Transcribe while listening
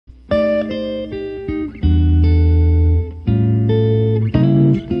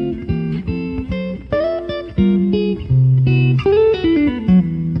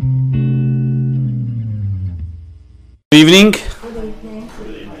Good evening.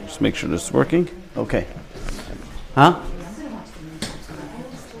 Just make sure this is working. Okay.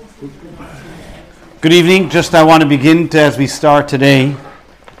 Good evening. I want to begin as we start today.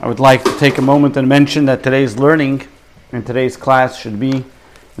 I would like to take a moment and mention that today's learning and today's class should be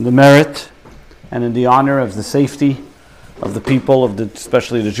in the merit and in the honor of the safety of the people,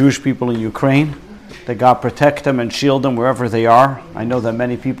 especially the Jewish people in Ukraine. That God protect them and shield them wherever they are. I know that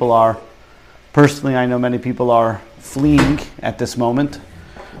many people are fleeing at this moment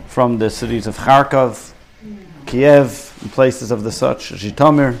from the cities of Kharkov, Kiev, and places of the such,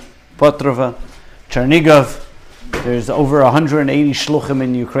 Zhitomir, Petrova, Chernigov. There's over 180 shluchim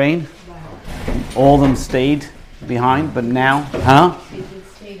in Ukraine. All of them stayed behind, but now,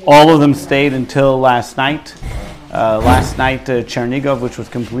 all of them stayed until last night. Chernigov, which was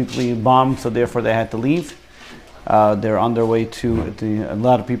completely bombed, so therefore they had to leave. They're on their way a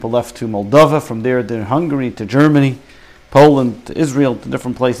lot of people left to Moldova. From there, to Hungary, to Germany, Poland, to Israel, to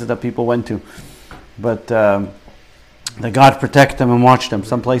different places that people went to. But that God protect them and watch them.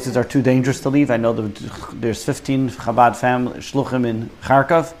 Some places are too dangerous to leave. I know there's 15 Chabad family shluchim in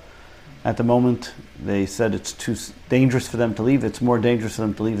Kharkov. At the moment, they said it's too dangerous for them to leave. It's more dangerous for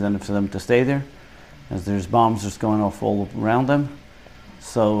them to leave than for them to stay there, as there's bombs just going off all around them.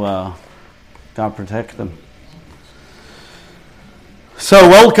 So God protect them. So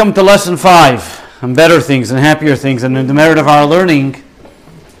welcome to lesson 5, and better things and happier things, and in the merit of our learning,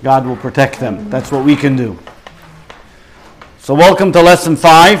 God will protect them. That's what we can do. So welcome to lesson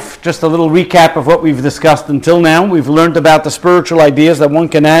 5. Just a little recap of what we've discussed until now. We've learned about the spiritual ideas that one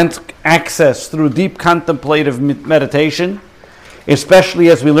can access through deep contemplative meditation,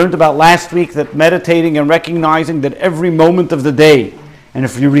 especially as we learned about last week, that meditating and recognizing that every moment of the day, and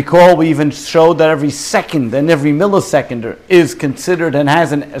if you recall, we even showed that every second and every millisecond is considered and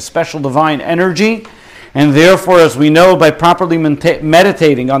has a special divine energy. And therefore, as we know, by properly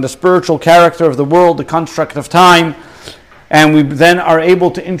meditating on the spiritual character of the world, the construct of time, and we then are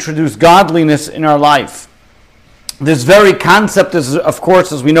able to introduce godliness in our life. This very concept is, of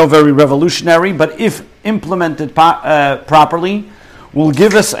course, as we know, very revolutionary, but if implemented properly, will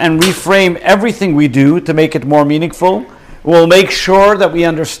give us and reframe everything we do to make it more meaningful. We'll make sure that we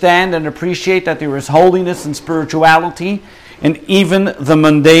understand and appreciate that there is holiness and spirituality in even the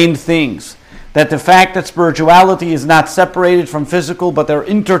mundane things. That the fact that spirituality is not separated from physical, but they're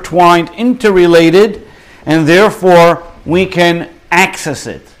intertwined, interrelated, and therefore we can access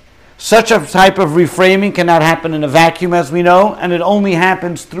it. Such a type of reframing cannot happen in a vacuum, as we know, and it only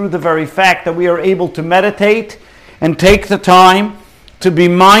happens through the very fact that we are able to meditate and take the time to be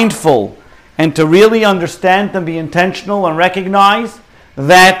mindful and to really understand and be intentional and recognize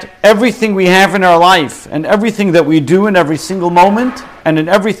that everything we have in our life and everything that we do in every single moment and in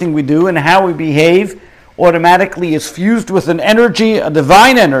everything we do and how we behave automatically is fused with an energy, a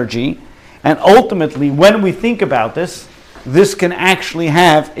divine energy, and ultimately when we think about this can actually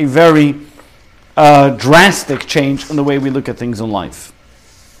have a very drastic change in the way we look at things in life.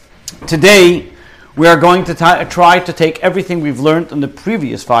 Today, we are going to try to take everything we've learned in the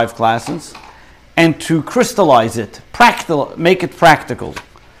previous 5 classes and to crystallize it, make it practical,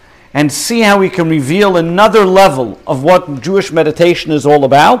 and see how we can reveal another level of what Jewish meditation is all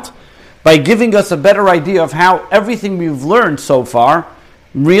about by giving us a better idea of how everything we've learned so far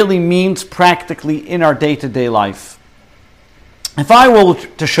really means practically in our day-to-day life. If I were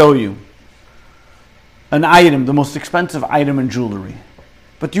to show you an item, the most expensive item in jewelry,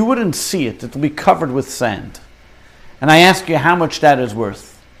 but you wouldn't see it, it will be covered with sand, and I ask you how much that is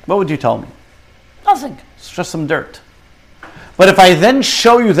worth, what would you tell me? Nothing. It's just some dirt. But if I then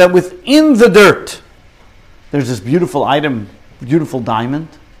show you that within the dirt there's this beautiful item, beautiful diamond,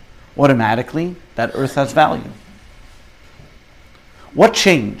 automatically that earth has value. What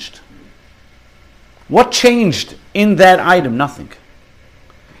changed? What changed in that item? Nothing.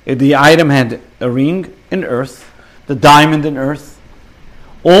 If the item had a ring in earth, the diamond in earth,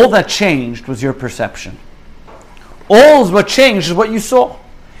 all that changed was your perception. All what changed is what you saw.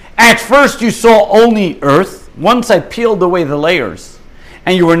 At first you saw only earth. Once I peeled away the layers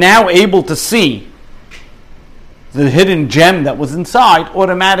and you were now able to see the hidden gem that was inside,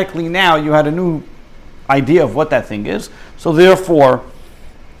 automatically now you had a new idea of what that thing is. So therefore,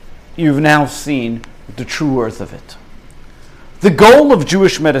 you've now seen the true worth of it. The goal of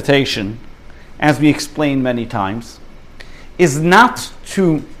Jewish meditation, as we explained many times, is not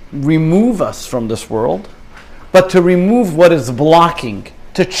to remove us from this world, but to remove what is blocking,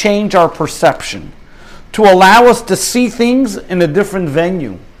 to change our perception, to allow us to see things in a different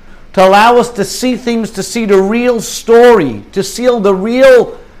venue, to allow us to see things, to see the real story, to see the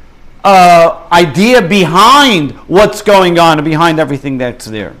real idea behind what's going on and behind everything that's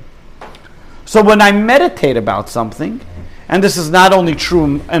there. So when I meditate about something, and this is not only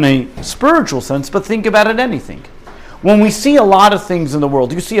true in a spiritual sense, but think about it anything. When we see a lot of things in the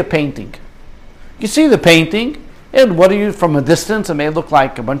world, you see a painting. You see the painting, and what do you, from a distance, it may look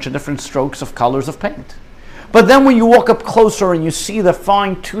like a bunch of different strokes of colors of paint. But then when you walk up closer and you see the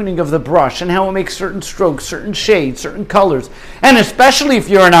fine tuning of the brush and how it makes certain strokes, certain shades, certain colors, and especially if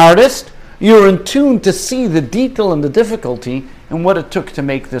you're an artist, you're in tune to see the detail and the difficulty and what it took to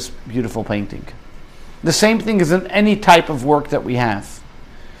make this beautiful painting. The same thing is in any type of work that we have.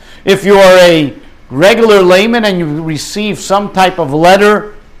 If you're a regular layman and you receive some type of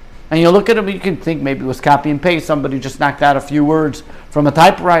letter and you look at it, you can think maybe it was copy and paste, somebody just knocked out a few words from a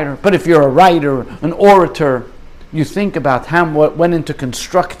typewriter. But if you're a writer, an orator, you think about what went into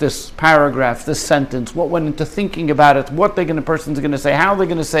construct this paragraph, this sentence, what went into thinking about it, what the person's going to say, how they're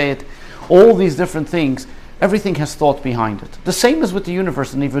going to say it, all these different things. Everything has thought behind it. The same is with the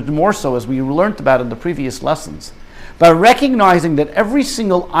universe, and even more so as we learned about in the previous lessons. By recognizing that every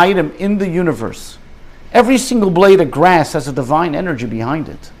single item in the universe, every single blade of grass has a divine energy behind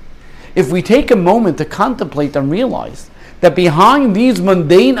it. If we take a moment to contemplate and realize that behind these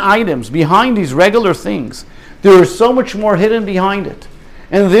mundane items, behind these regular things, there is so much more hidden behind it.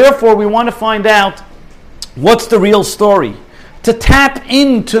 And therefore we want to find out what's the real story. To tap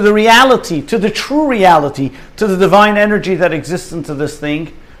into the reality, to the true reality, to the divine energy that exists into this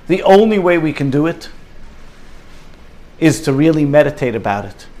thing, the only way we can do it is to really meditate about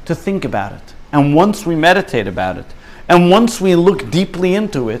it, to think about it. And once we meditate about it, and once we look deeply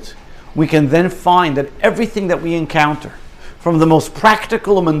into it, we can then find that everything that we encounter, from the most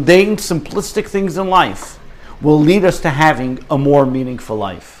practical, mundane, simplistic things in life, will lead us to having a more meaningful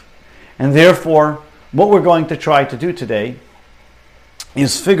life. And therefore, what we're going to try to do today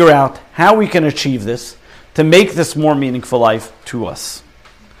is figure out how we can achieve this to make this more meaningful life to us.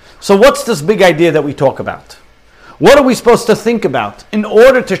 So what's this big idea that we talk about? What are we supposed to think about in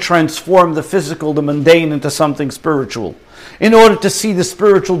order to transform the physical, the mundane, into something spiritual? In order to see the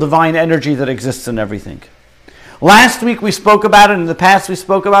spiritual divine energy that exists in everything? Last week we spoke about it, and in the past we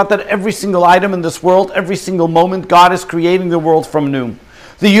spoke about that every single item in this world, every single moment, God is creating the world from new.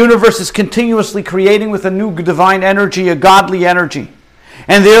 The universe is continuously creating with a new divine energy, a godly energy.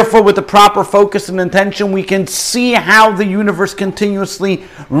 And therefore, with the proper focus and intention, we can see how the universe continuously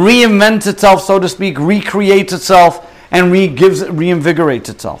reinvents itself, so to speak, recreates itself, and reinvigorates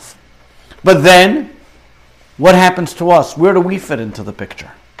itself. But then, what happens to us? Where do we fit into the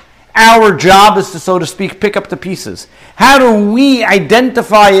picture? Our job is to, so to speak, pick up the pieces. How do we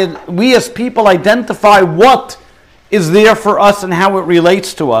identify it? We as people identify what is there for us and how it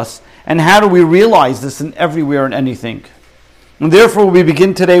relates to us, and how do we realize this in everywhere and anything? And therefore, we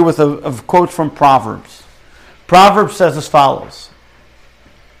begin today with a quote from Proverbs. Proverbs says as follows: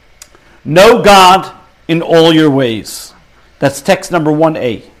 "Know God in all your ways." That's text number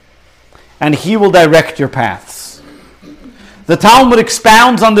 1a. "And He will direct your paths." The Talmud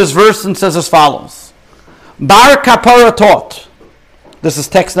expounds on this verse and says as follows: Bar Kapara taught. This is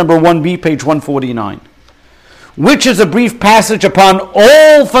text number 1b, page 149. Which is a brief passage upon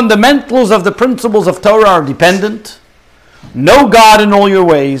all fundamentals of the principles of Torah are dependent. Know God in all your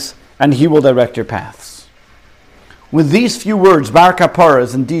ways, and He will direct your paths. With these few words, Bar Kapara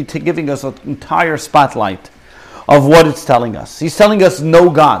is indeed giving us an entire spotlight of what it's telling us. He's telling us, know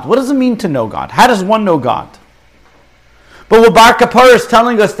God. What does it mean to know God? How does one know God? But what Bar Kapara is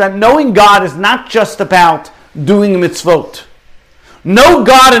telling us, that knowing God is not just about doing mitzvot. Know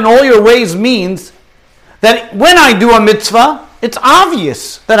God in all your ways means that when I do a mitzvah, it's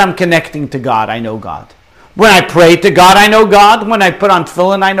obvious that I'm connecting to God. I know God. When I pray to God, I know God. When I put on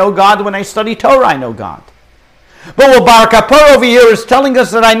tefillin, I know God. When I study Torah, I know God. But what Bar Kapara over here is telling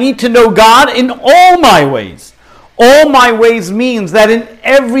us, that I need to know God in all my ways. All my ways means that in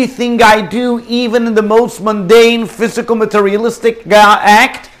everything I do, even in the most mundane, physical, materialistic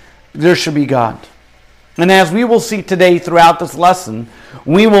act, there should be God. And as we will see today throughout this lesson,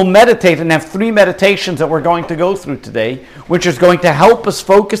 we will meditate and have 3 meditations that we're going to go through today, which is going to help us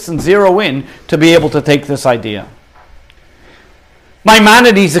focus and zero in to be able to take this idea.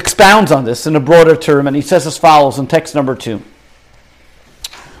 Maimonides expounds on this in a broader term, and he says as follows in text number 2.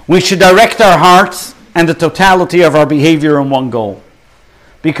 We should direct our hearts and the totality of our behavior in one goal,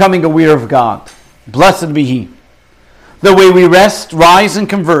 becoming aware of God. Blessed be He. The way we rest, rise, and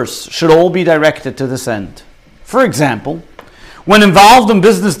converse should all be directed to this end. For example, when involved in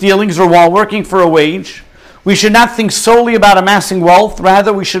business dealings or while working for a wage, We should not think solely about amassing wealth.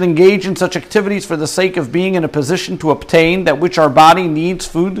 Rather, we should engage in such activities for the sake of being in a position to obtain that which our body needs: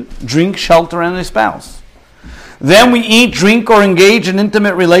 food, drink, shelter, and a spouse. Then we eat, drink, or engage in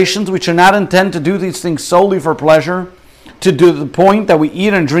intimate relations. We should not intend to do these things solely for pleasure, to the point that we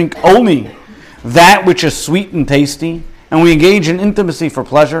eat and drink only that which is sweet and tasty, and we engage in intimacy for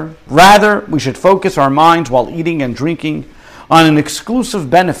pleasure. Rather, we should focus our minds while eating and drinking on an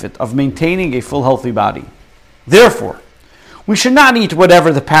exclusive benefit of maintaining a full, healthy body. Therefore, we should not eat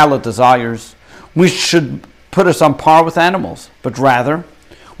whatever the palate desires. We should put us on par with animals, but rather,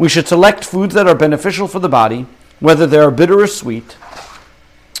 we should select foods that are beneficial for the body, whether they are bitter or sweet,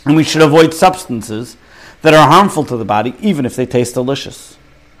 and we should avoid substances that are harmful to the body, even if they taste delicious.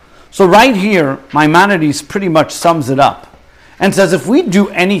 So right here, Maimonides pretty much sums it up and says, if we do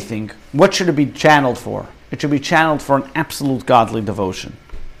anything, what should it be channeled for? It should be channeled for an absolute godly devotion.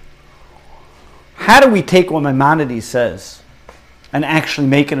 How do we take what Maimonides says and actually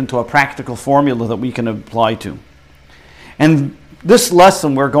make it into a practical formula that we can apply to? And this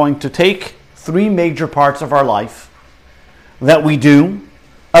lesson, we're going to take 3 major parts of our life that we do,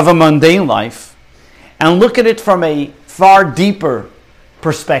 of a mundane life, and look at it from a far deeper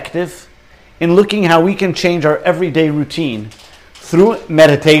perspective in looking how we can change our everyday routine through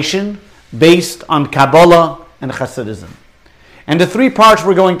meditation based on Kabbalah and Hasidism. And the 3 parts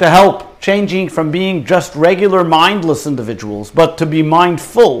we're going to help changing from being just regular mindless individuals, but to be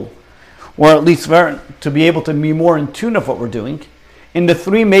mindful, or at least to be able to be more in tune of what we're doing. In the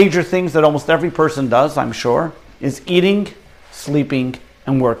 3 major things that almost every person does, I'm sure, is eating, sleeping,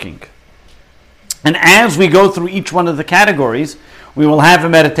 and working. And as we go through each one of the categories, we will have a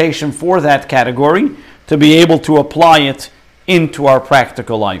meditation for that category to be able to apply it into our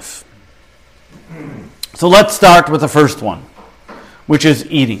practical life. So let's start with the first one, which is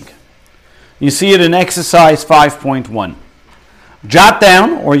eating. You see it in exercise 5.1. Jot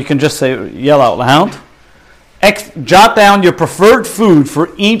down, or you can just say, yell out loud, jot down your preferred food for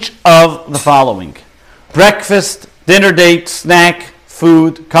each of the following: breakfast, dinner date, snack,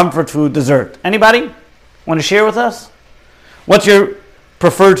 food, comfort food, dessert. Anybody want to share with us? What's your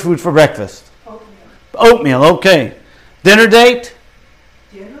preferred food for breakfast? Oatmeal, okay. Dinner date?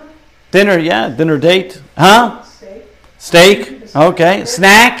 Dinner, yeah, dinner date. Huh? Steak, okay.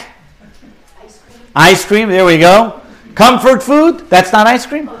 Snack? Ice cream, there we go. Comfort food? That's not ice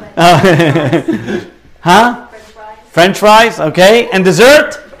cream? Huh? French fries, okay. And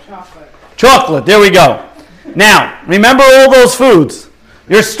dessert? Chocolate, there we go. Now, remember all those foods.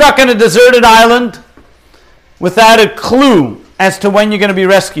 You're stuck on a deserted island without a clue as to when you're going to be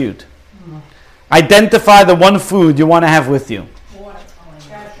rescued. Identify the one food you want to have with you.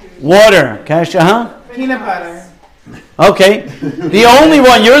 Water. Cashew, huh? Peanut butter. Okay.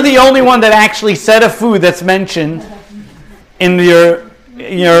 You're the only one that actually said a food that's mentioned in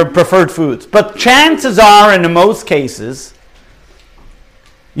your preferred foods. But chances are, in most cases,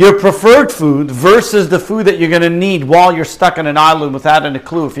 your preferred food versus the food that you're going to need while you're stuck on an island without any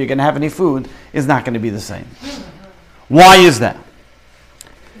clue if you're going to have any food is not going to be the same. Why is that?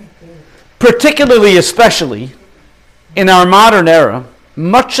 Particularly, especially, in our modern era,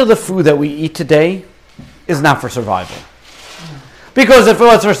 much of the food that we eat today is not for survival. Because if it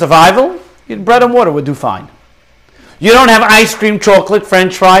was for survival, bread and water would do fine. You don't have ice cream, chocolate,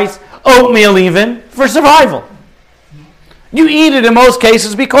 French fries, oatmeal even, for survival. You eat it in most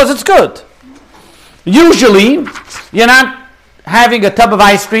cases because it's good. Usually, you're not having a tub of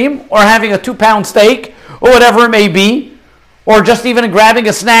ice cream or having a 2-pound steak or whatever it may be, or just even grabbing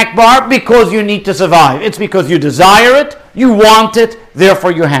a snack bar because you need to survive. It's because you desire it, you want it,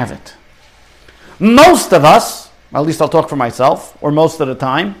 therefore you have it. Most of us, at least I'll talk for myself, or most of the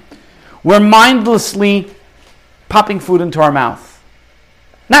time, we're mindlessly popping food into our mouth.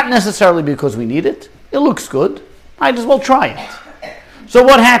 Not necessarily because we need it. It looks good. Might as well try it. So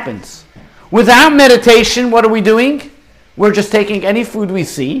what happens? Without meditation, what are we doing? We're just taking any food we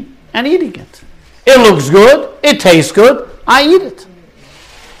see and eating it. It looks good. It tastes good. I eat it.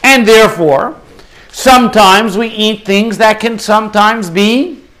 And therefore, sometimes we eat things that can sometimes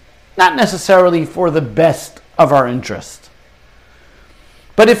be not necessarily for the best of our interest.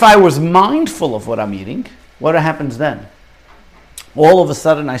 But if I was mindful of what I'm eating, what happens then? All of a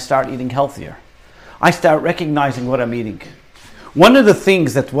sudden I start eating healthier. I start recognizing what I'm eating. One of the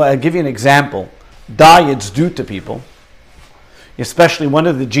things that, I'll give you an example, diets do to people, especially one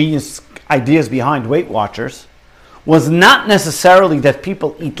of the genius ideas behind Weight Watchers, was not necessarily that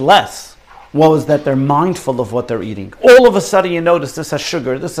people eat less, was that they're mindful of what they're eating. All of a sudden you notice this has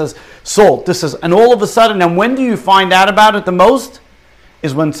sugar, this has salt, and all of a sudden, and when do you find out about it the most?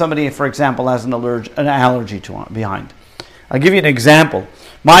 is when somebody, for example, has an allergy to behind. I'll give you an example.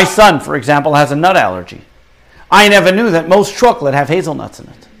 My son, for example, has a nut allergy. I never knew that most chocolate have hazelnuts in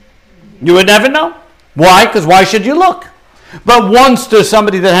it. You would never know. Why? Because why should you look? But once there's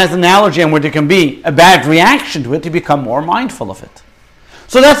somebody that has an allergy and where there can be a bad reaction to it, you become more mindful of it.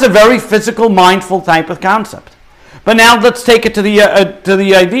 So that's a very physical, mindful type of concept. But now let's take it to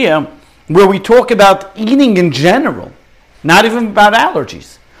the idea where we talk about eating in general, not even about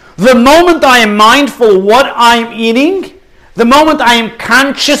allergies. The moment I am mindful of what I'm eating, the moment I am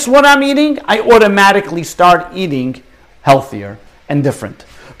conscious what I'm eating, I automatically start eating healthier and different.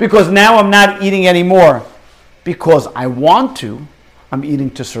 Because now I'm not eating anymore because I want to, I'm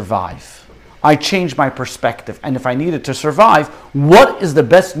eating to survive. I change my perspective. And if I need it to survive, what is the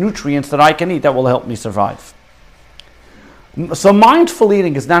best nutrients that I can eat that will help me survive? So mindful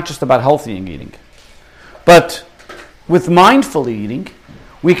eating is not just about healthy eating. But with mindful eating,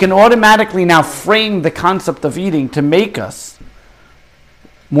 we can automatically now frame the concept of eating to make us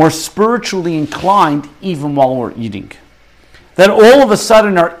more spiritually inclined even while we're eating. Then all of a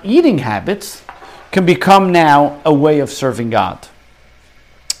sudden our eating habits can become now a way of serving God.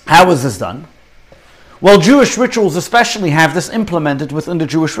 How is this done? Well, Jewish rituals especially have this implemented within the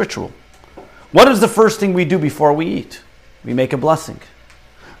Jewish ritual. What is the first thing we do before we eat? We make a blessing.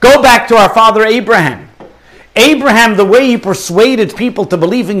 Go back to our father Abraham. Abraham, the way he persuaded people to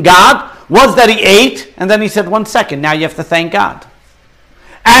believe in God was that he ate, and then he said, 1 second, now you have to thank God.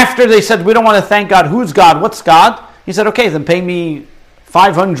 After they said, we don't want to thank God, who's God, what's God? He said, okay, then pay me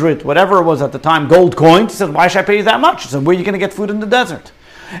 500, whatever it was at the time, gold coins. He said, why should I pay you that much? He said, where are you going to get food in the desert?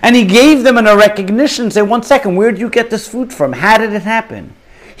 And he gave them a recognition, said, 1 second, where did you get this food from? How did it happen?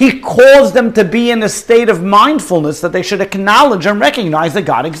 He caused them to be in a state of mindfulness that they should acknowledge and recognize that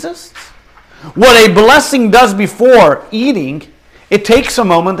God exists. What a blessing does before eating, it takes a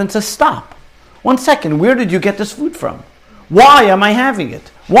moment and says, stop. 1 second, where did you get this food from? Why am I having it?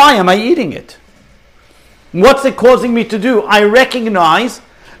 Why am I eating it? What's it causing me to do? I recognize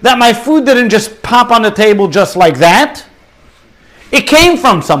that my food didn't just pop on the table just like that. It came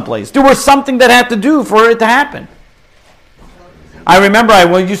from someplace. There was something that had to do for it to happen. I remember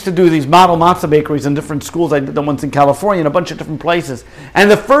I used to do these model matzah bakeries in different schools. I did them once in California and a bunch of different places. And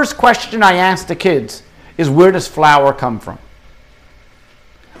the first question I asked the kids is, where does flour come from?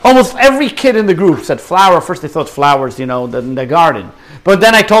 Almost every kid in the group said flour. First they thought flowers, in the garden. But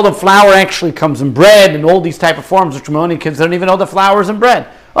then I told them flour actually comes in bread and all these type of forms, which many kids don't even know the flour is in bread.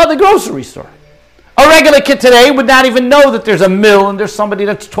 Oh, the grocery store. A regular kid today would not even know that there's a mill and there's somebody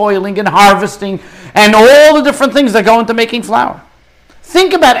that's toiling and harvesting and all the different things that go into making flour.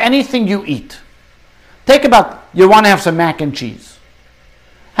 Think about anything you eat. Take about, you want to have some mac and cheese.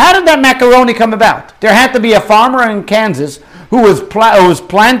 How did that macaroni come about? There had to be a farmer in Kansas who was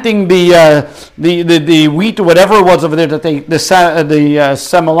planting the wheat or whatever it was over there, that the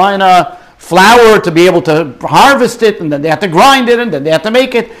semolina flour to be able to harvest it, and then they have to grind it, and then they have to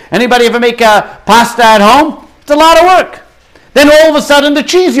make it. Anybody ever make a pasta at home? It's a lot of work. Then all of a sudden the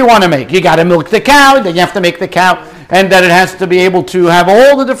cheese you want to make, you got to milk the cow, then you have to make the cow, and then it has to be able to have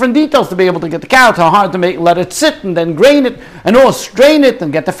all the different details to be able to get the cow, how hard to let it sit, and then grain it, and strain it,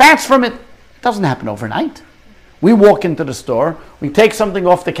 and get the fats from it. It doesn't happen overnight. We walk into the store, we take something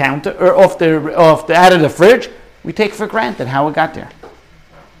off the counter, or out of the fridge, we take for granted how it got there.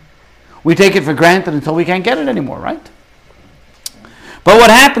 We take it for granted until we can't get it anymore, right? But what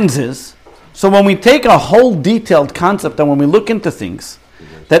happens is, so when we take a whole detailed concept and when we look into things,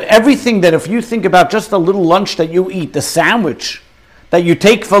 that everything that if you think about just a little lunch that you eat, the sandwich that you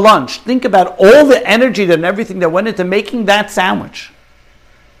take for lunch, think about all the energy and everything that went into making that sandwich.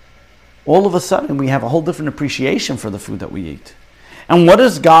 All of a sudden we have a whole different appreciation for the food that we eat. And what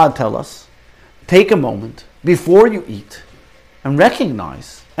does God tell us? Take a moment before you eat and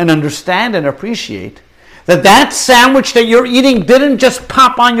recognize and understand and appreciate that sandwich that you're eating didn't just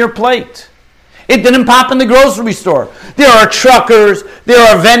pop on your plate. It didn't pop in the grocery store. There are truckers, there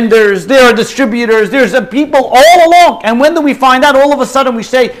are vendors, there are distributors, there's people all along. And when do we find out? All of a sudden we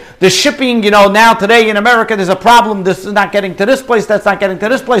say, the shipping, now today in America there's a problem. This is not getting to this place, that's not getting to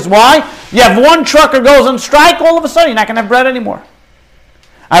this place. Why? You have one trucker goes on strike, all of a sudden you're not going to have bread anymore.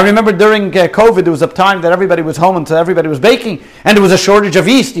 I remember during COVID there was a time that everybody was home and so everybody was baking and there was a shortage of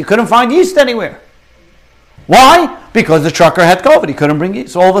yeast. You couldn't find yeast anywhere. Why? Because the trucker had COVID. He couldn't bring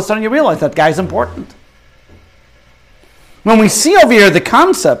yeast. So all of a sudden you realize that guy's important. When we see over here the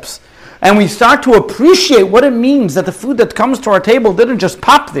concepts and we start to appreciate what it means that the food that comes to our table didn't just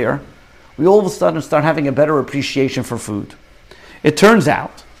pop there, we all of a sudden start having a better appreciation for food. It turns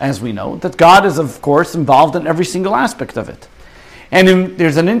out, as we know, that God is of course involved in every single aspect of it. And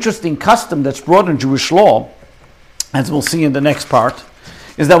there's an interesting custom that's brought in Jewish law, as we'll see in the next part,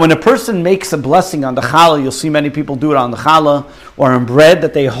 is that when a person makes a blessing on the challah, you'll see many people do it on the challah or on bread,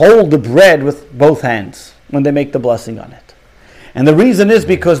 that they hold the bread with both hands when they make the blessing on it. And the reason is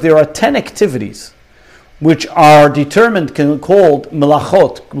because there are 10 activities which are determined, called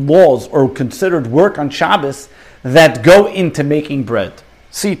melachot, laws, or considered work on Shabbos, that go into making bread.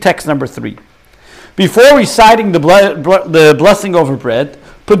 See text number 3. Before reciting the blessing over bread,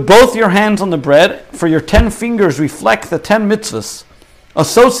 put both your hands on the bread, for your 10 fingers reflect the 10 mitzvahs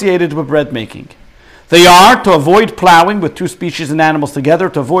associated with bread making. They are to avoid plowing with two species of animals together,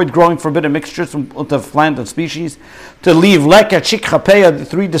 to avoid growing forbidden mixtures of plant and species, to leave leka, chikhapeya, the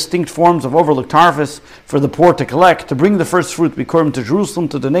 3 distinct forms of overlooked harvest for the poor to collect, to bring the first fruit bikurim to Jerusalem,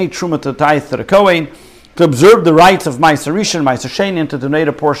 to donate truma to tithe to the Kohen, to observe the rites of Ma'aser Rishon, Ma'aser Sheni, and to donate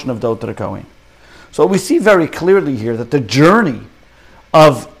a portion of dough to the Kohen. So we see very clearly here that the journey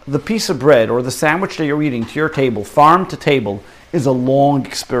of the piece of bread or the sandwich that you're eating to your table, farm to table, is a long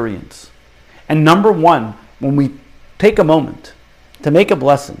experience. And number one, when we take a moment to make a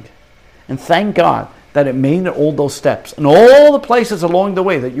blessing and thank God that it made all those steps and all the places along the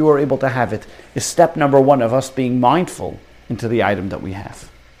way that you are able to have it, is step number 1 of us being mindful into the item that we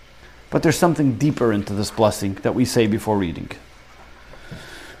have. But there's something deeper into this blessing that we say before reading.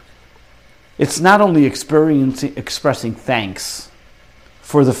 It's not only expressing thanks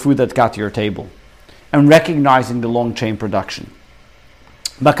for the food that got to your table and recognizing the long chain production.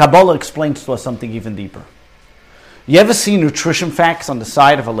 But Kabbalah explains to us something even deeper. You ever see nutrition facts on the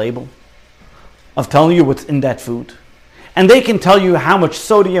side of a label of telling you what's in that food? And they can tell you how much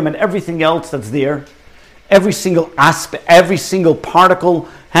sodium and everything else that's there, every single aspect, every single particle,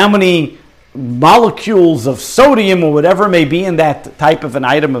 how many molecules of sodium or whatever may be in that type of an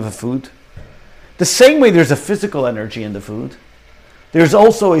item of a food. The same way there's a physical energy in the food, there's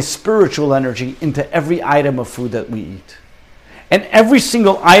also a spiritual energy into every item of food that we eat. And every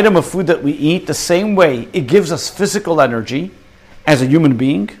single item of food that we eat, the same way it gives us physical energy as a human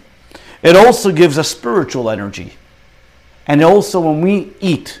being, it also gives us spiritual energy. And also when we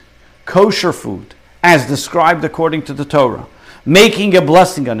eat kosher food, as described according to the Torah, making a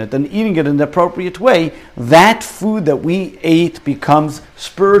blessing on it and eating it in the appropriate way, that food that we ate becomes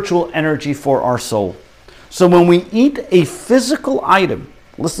spiritual energy for our soul. So when we eat a physical item,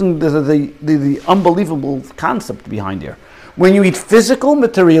 listen to the unbelievable concept behind here. When you eat physical,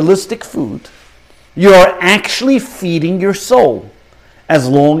 materialistic food, you are actually feeding your soul, as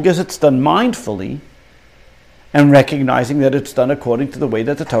long as it's done mindfully and recognizing that it's done according to the way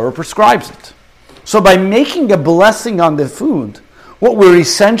that the Torah prescribes it. So by making a blessing on the food, what we're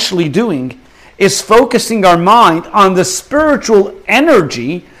essentially doing is focusing our mind on the spiritual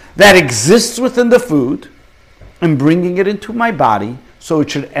energy that exists within the food and bringing it into my body so it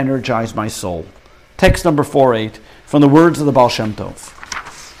should energize my soul. Text number 4.8 from the words of the Baal Shem Tov.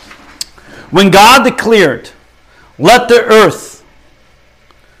 When God declared, "Let the earth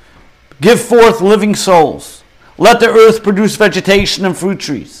give forth living souls. Let the earth produce vegetation and fruit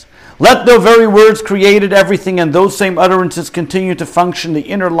trees. Let the very words created everything, and those same utterances continue to function the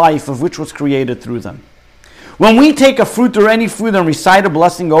inner life of which was created through them." When we take a fruit or any food and recite a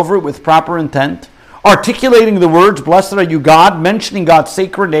blessing over it with proper intent, articulating the words, "Blessed are you, God," mentioning God's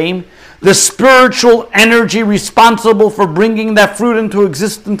sacred name, the spiritual energy responsible for bringing that fruit into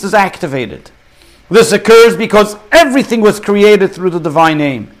existence is activated. This occurs because everything was created through the divine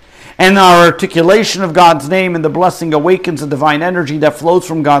name. And our articulation of God's name and the blessing awakens the divine energy that flows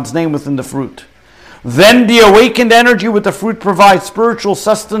from God's name within the fruit. Then the awakened energy with the fruit provides spiritual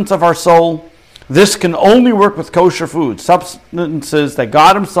sustenance of our soul. This can only work with kosher food, substances that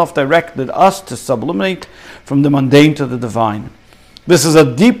God Himself directed us to sublimate from the mundane to the divine. This is a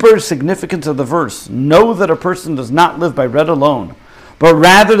deeper significance of the verse. Know that a person does not live by bread alone, but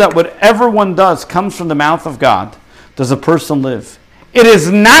rather that whatever one does comes from the mouth of God. Does a person live? It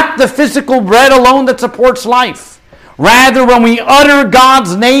is not the physical bread alone that supports life. Rather, when we utter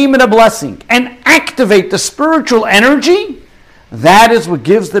God's name in a blessing and activate the spiritual energy, that is what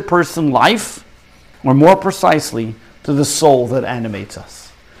gives the person life, or more precisely, to the soul that animates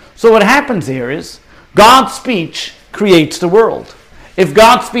us. So what happens here is God's speech creates the world. If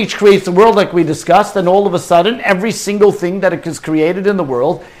God's speech creates the world like we discussed, then all of a sudden every single thing that is created in the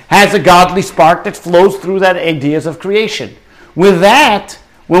world has a godly spark that flows through that ideas of creation. With that,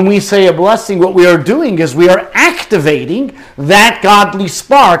 when we say a blessing, what we are doing is we are activating that godly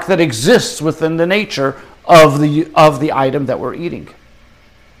spark that exists within the nature of the item that we're eating.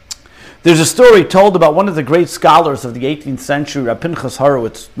 There's a story told about one of the great scholars of the 18th century, Rab Pinchas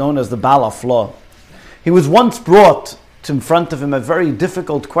Horowitz, known as the Baal HaFlah. He was once brought in front of him a very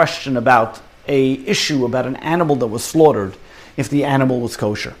difficult question about an issue about an animal that was slaughtered, if the animal was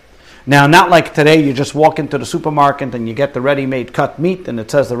kosher. Now, not like today, you just walk into the supermarket and you get the ready-made cut meat and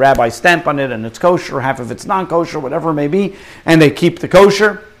it says the rabbi's stamp on it and it's kosher, half of it's non-kosher, whatever it may be, and they keep the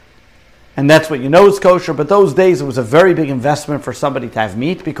kosher, and that's what you know is kosher. But those days it was a very big investment for somebody to have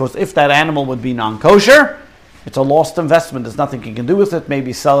meat, because if that animal would be non-kosher, it's a lost investment. There's nothing you can do with it.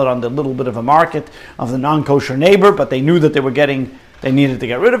 Maybe sell it on the little bit of a market of the non-kosher neighbor, but they knew that they needed to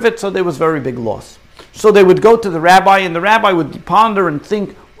get rid of it, so there was very big loss. So they would go to the rabbi, and the rabbi would ponder and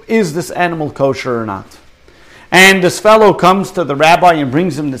think, is this animal kosher or not? And this fellow comes to the rabbi and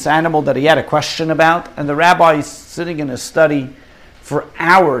brings him this animal that he had a question about, and the rabbi is sitting in his study for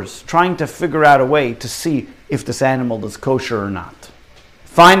hours trying to figure out a way to see if this animal is kosher or not.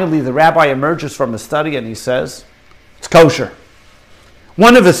 Finally, the rabbi emerges from his study and he says, it's kosher.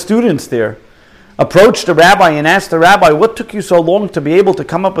 One of his students there approached the rabbi and asked the rabbi, what took you so long to be able to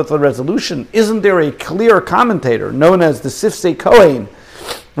come up with a resolution? Isn't there a clear commentator known as the Sifsei Kohen,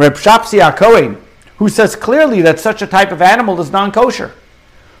 Reb Shapsi HaKohen, who says clearly that such a type of animal is non-kosher?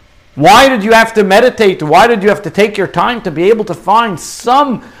 Why did you have to meditate? Why did you have to take your time to be able to find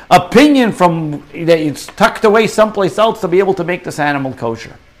some opinion from that it's tucked away someplace else to be able to make this animal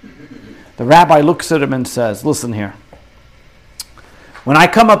kosher? The rabbi looks at him and says, listen here. When I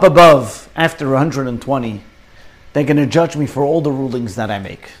come up above after 120, they're going to judge me for all the rulings that I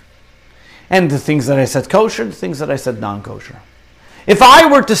make. And the things that I said kosher, the things that I said non-kosher. If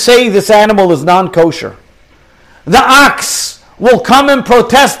I were to say this animal is non-kosher, the ox will come and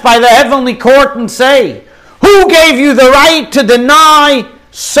protest by the heavenly court and say, who gave you the right to deny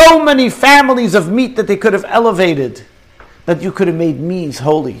so many families of meat that they could have elevated, that you could have made me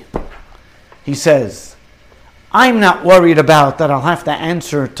holy? He says, I'm not worried about that I'll have to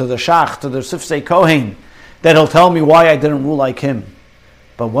answer to the Shach, to the Sifsei Kohen, that he'll tell me why I didn't rule like him.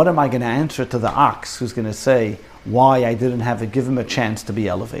 But what am I going to answer to the ox who's going to say why I didn't give him a chance to be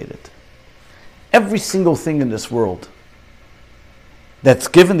elevated? Every single thing in this world that's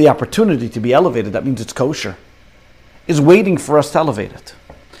given the opportunity to be elevated, that means it's kosher, is waiting for us to elevate it.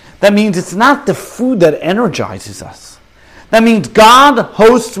 That means it's not the food that energizes us. That means God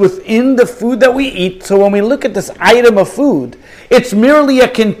hosts within the food that we eat. So when we look at this item of food, it's merely a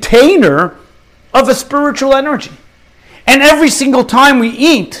container of a spiritual energy. And every single time we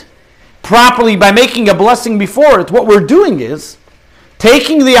eat properly by making a blessing before it, what we're doing is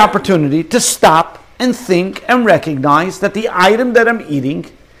taking the opportunity to stop and think and recognize that the item that I'm eating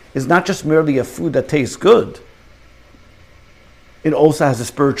is not just merely a food that tastes good. It also has a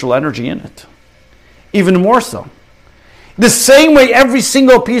spiritual energy in it. Even more so. The same way every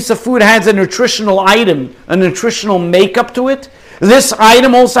single piece of food has a nutritional item, a nutritional makeup to it, this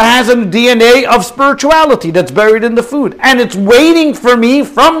item also has a DNA of spirituality that's buried in the food. And it's waiting for me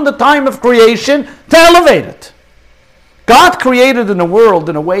from the time of creation to elevate it. God created in the world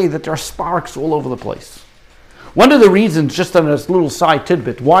in a way that there are sparks all over the place. One of the reasons, just on this little side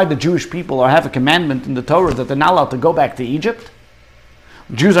tidbit, why the Jewish people have a commandment in the Torah that they're not allowed to go back to Egypt.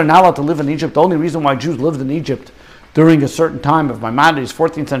 Jews are not allowed to live in Egypt. The only reason why Jews lived in Egypt during a certain time of Maimonides,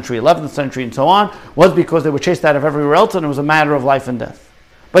 14th century, 11th century, and so on, was because they were chased out of everywhere else and it was a matter of life and death.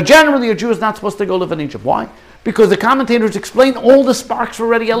 But generally, a Jew is not supposed to go live in Egypt. Why? Because the commentators explain all the sparks were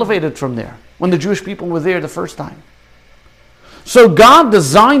already elevated from there when the Jewish people were there the first time. So God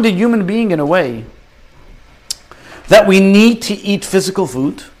designed a human being in a way that we need to eat physical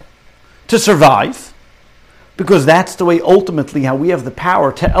food to survive, because that's the way ultimately how we have the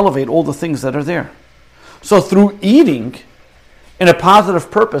power to elevate all the things that are there. So through eating in a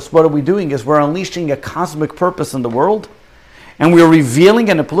positive purpose, what are we doing is we're unleashing a cosmic purpose in the world, and we're revealing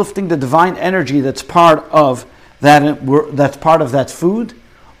and uplifting the divine energy that's part of that food.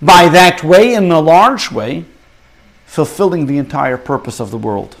 By that way, in a large way, fulfilling the entire purpose of the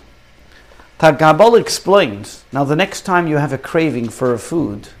world. Kabbalah explains, now the next time you have a craving for a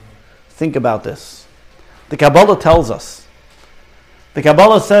food, think about this. The Kabbalah tells us, the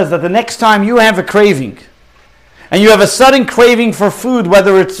Kabbalah says that the next time you have a craving, and you have a sudden craving for food,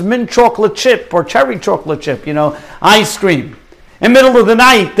 whether it's mint chocolate chip or cherry chocolate chip, ice cream, in the middle of the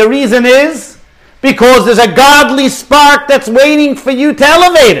night, the reason is because there's a godly spark that's waiting for you to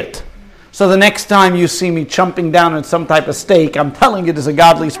elevate it. So the next time you see me chomping down on some type of steak, I'm telling you there's a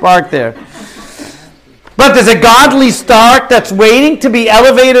godly spark there. But there's a godly spark that's waiting to be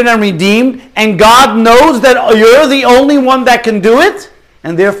elevated and redeemed, and God knows that you're the only one that can do it,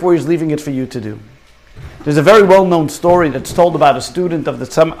 and therefore He's leaving it for you to do. There's a very well-known story that's told about a student of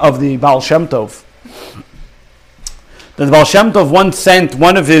the Baal Shem Tov. The Baal Shem Tov once sent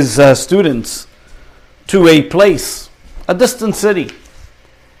one of his students to a place a distant city.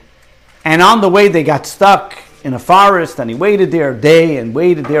 And on the way they got stuck in a forest, and he waited there a day and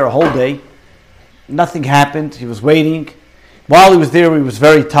waited there a whole day. Nothing happened. He was waiting. While he was there, he was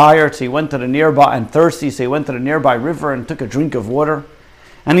very tired, so he went to the nearby, and thirsty, so he went to the nearby river and took a drink of water.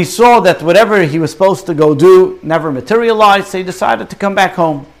 And he saw that whatever he was supposed to go do never materialized, so he decided to come back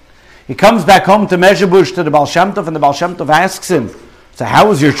home. He comes back home to Mezhebush, to the Baal Shem Tov, and the Baal Shem Tov asks him, so how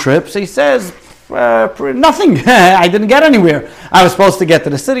was your trip? So he says, nothing. I didn't get anywhere. I was supposed to get to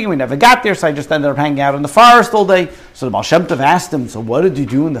the city, and we never got there, so I just ended up hanging out in the forest all day. So the Baal Shem Tov asked him, so what did you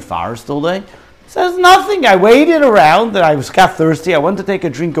do in the forest all day? He says, nothing. I waited around, and I got thirsty. I went to take a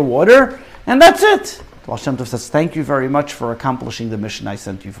drink of water, and that's it. The Baal Shem Tov says, thank you very much for accomplishing the mission I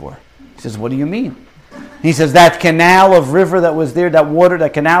sent you for. He says, what do you mean? He says, that canal of river that was there,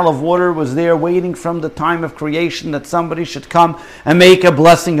 that canal of water was there waiting from the time of creation that somebody should come and make a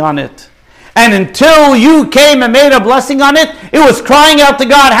blessing on it. And until you came and made a blessing on it, it was crying out to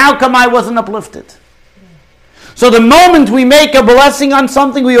God, how come I wasn't uplifted? So the moment we make a blessing on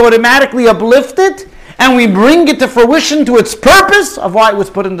something, we automatically uplift it and we bring it to fruition to its purpose of why it was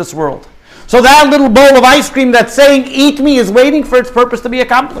put in this world. So that little bowl of ice cream that's saying, eat me, is waiting for its purpose to be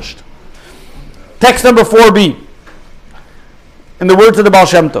accomplished. Text number 4b. In the words of the Baal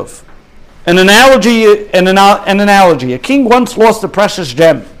Shem Tov. An analogy. A king once lost a precious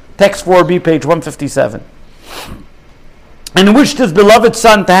gem. Text 4b, page 157. And wished his beloved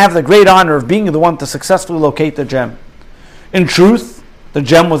son to have the great honor of being the one to successfully locate the gem. In truth, the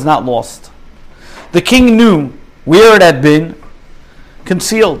gem was not lost. The king knew where it had been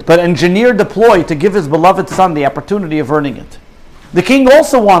concealed, but engineered the ploy to give his beloved son the opportunity of earning it. The king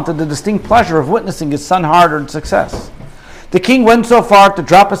also wanted the distinct pleasure of witnessing his son's hard-earned success. The king went so far to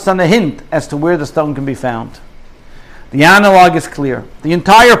drop his son a hint as to where the stone can be found. The analog is clear. The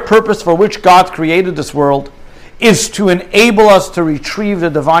entire purpose for which God created this world is to enable us to retrieve the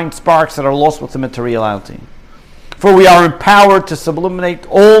divine sparks that are lost with the materiality. For we are empowered to sublimate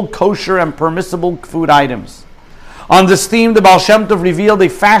all kosher and permissible food items. On this theme, the Baal Shem Tov revealed a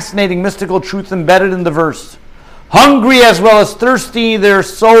fascinating mystical truth embedded in the verse. Hungry as well as thirsty, their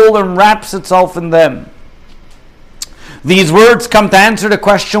soul enwraps itself in them. These words come to answer the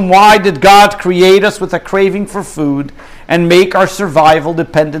question, why did God create us with a craving for food and make our survival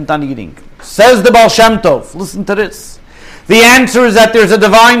dependent on eating? Says the Baal Shem Tov, listen to this. The answer is that there's a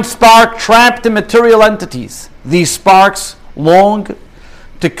divine spark trapped in material entities. These sparks long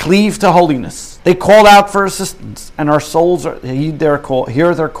to cleave to holiness. They call out for assistance, and our souls hear their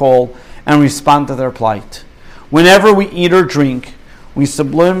call, and respond to their plight. Whenever we eat or drink, we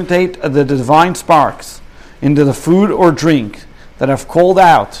sublimate the divine sparks into the food or drink that have called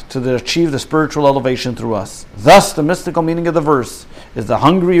out to achieve the spiritual elevation through us. Thus, the mystical meaning of the verse is the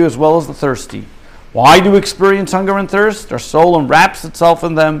hungry as well as the thirsty. Why do we experience hunger and thirst? Our soul enwraps itself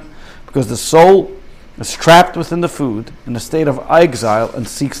in them because the soul is trapped within the food in a state of exile and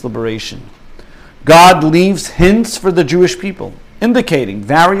seeks liberation. God leaves hints for the Jewish people, indicating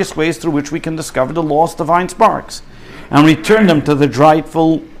various ways through which we can discover the lost divine sparks and return them to the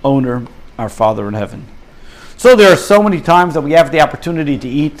rightful owner, our Father in heaven. So there are so many times that we have the opportunity to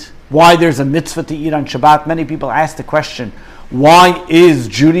eat. Why there's a mitzvah to eat on Shabbat. Many people ask the question, why is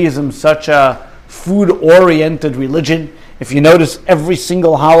Judaism such a food-oriented religion? If you notice, every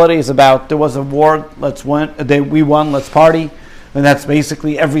single holiday is about, there was a war, we won, let's party. And that's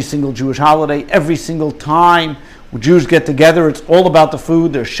basically every single Jewish holiday. Every single time Jews get together, it's all about the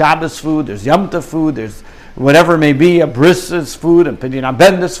food. There's Shabbos food, there's Yom Tov food, there's whatever it may be, a bris is food, and Pidyon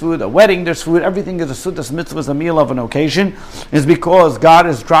HaBen is food, a wedding there's food, everything is a Suddas Mitzvah, is a meal of an occasion, is because God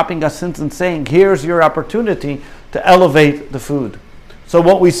is dropping us hints and saying, here's your opportunity to elevate the food. So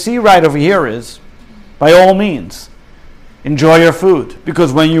what we see right over here is, by all means, enjoy your food.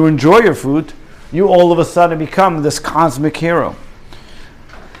 Because when you enjoy your food, you all of a sudden become this cosmic hero.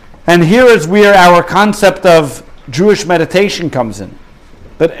 And here is where our concept of Jewish meditation comes in.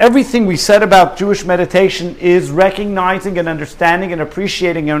 That everything we said about Jewish meditation is recognizing and understanding and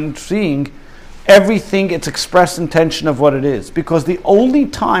appreciating and seeing everything, its express intention of what it is. Because the only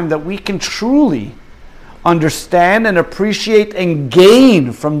time that we can truly understand and appreciate and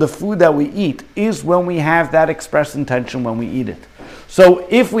gain from the food that we eat is when we have that express intention when we eat it. So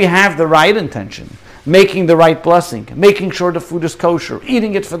if we have the right intention, making the right blessing, making sure the food is kosher,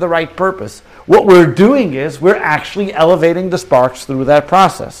 eating it for the right purpose, what we're doing is we're actually elevating the sparks through that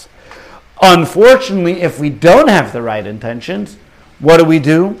process. Unfortunately, if we don't have the right intentions, what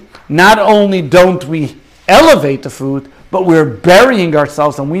do? Not only don't we elevate the food, but we're burying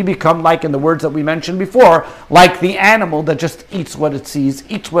ourselves and we become, like in the words that we mentioned before, like the animal that just eats what it sees,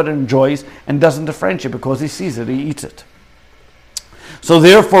 eats what it enjoys, and doesn't differentiate because he sees it, he eats it. So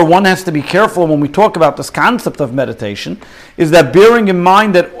therefore, one has to be careful when we talk about this concept of meditation, is that bearing in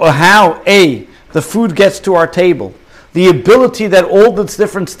mind that how, the food gets to our table, the ability that all these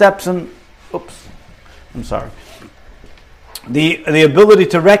different steps the ability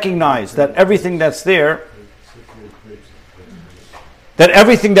to recognize that everything that's there, that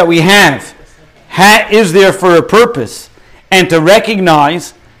everything that we have is there for a purpose, and to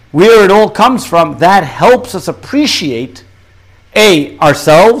recognize where it all comes from, that helps us appreciate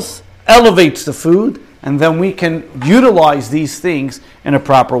ourselves, elevates the food, and then we can utilize these things in a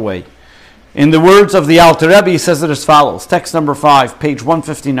proper way. In the words of the Alter Rebbe, he says it as follows, text number 5, page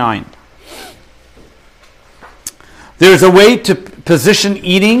 159. There's a way to position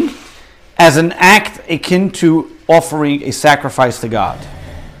eating as an act akin to offering a sacrifice to God.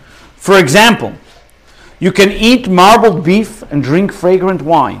 For example, you can eat marbled beef and drink fragrant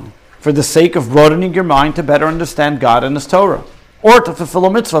wine for the sake of broadening your mind to better understand God and His Torah, or to fulfill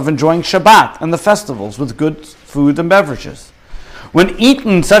a mitzvah of enjoying Shabbat and the festivals with good food and beverages. When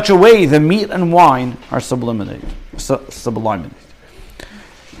eaten in such a way, the meat and wine are sublimated.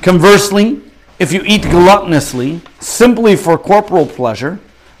 Conversely, if you eat gluttonously, simply for corporal pleasure,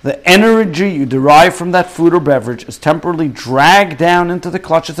 the energy you derive from that food or beverage is temporarily dragged down into the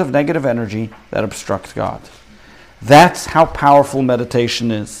clutches of negative energy that obstruct God. That's how powerful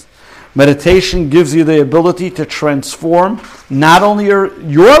meditation is. Meditation gives you the ability to transform not only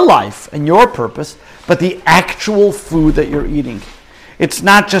your life and your purpose, but the actual food that you're eating. It's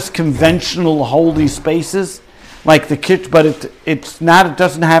not just conventional holy spaces like the kitchen, but it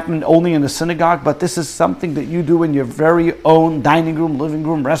doesn't happen only in the synagogue, but this is something that you do in your very own dining room, living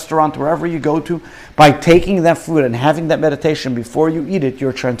room, restaurant, wherever you go to. By taking that food and having that meditation before you eat it,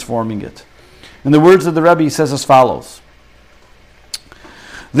 you're transforming it. In the words of the Rebbe, he says as follows: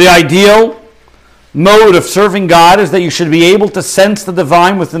 the ideal mode of serving God is that you should be able to sense the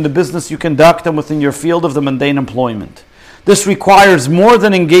divine within the business you conduct and within your field of the mundane employment. This requires more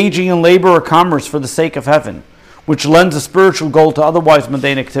than engaging in labor or commerce for the sake of heaven, which lends a spiritual goal to otherwise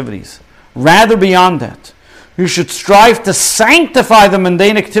mundane activities. Rather, beyond that, you should strive to sanctify the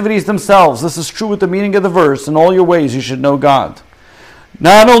mundane activities themselves. This is true with the meaning of the verse. In all your ways you should know God.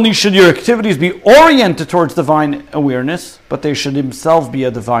 Not only should your activities be oriented towards divine awareness, but they should themselves be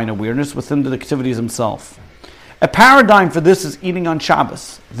a divine awareness within the activities themselves. A paradigm for this is eating on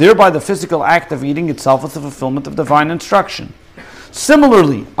Shabbos. Thereby the physical act of eating itself is the fulfillment of divine instruction.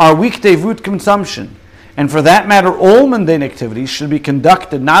 Similarly, our weekday food consumption, and for that matter all mundane activities, should be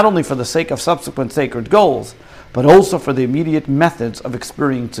conducted not only for the sake of subsequent sacred goals, but also for the immediate methods of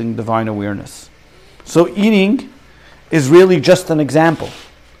experiencing divine awareness. So eating is really just an example.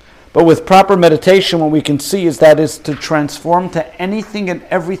 But with proper meditation, what we can see is that is to transform to anything and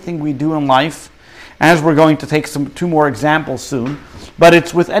everything we do in life, as we're going to take two more examples soon, but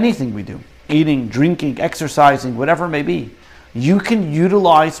it's with anything we do. Eating, drinking, exercising, whatever it may be. You can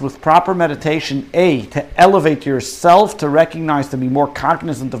utilize with proper meditation, to elevate yourself, to recognize, to be more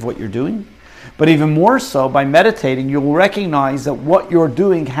cognizant of what you're doing. But even more so, by meditating, you will recognize that what you're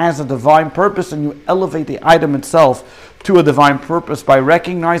doing has a divine purpose, and you elevate the item itself to a divine purpose by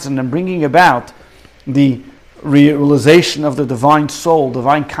recognizing and bringing about the realization of the divine soul,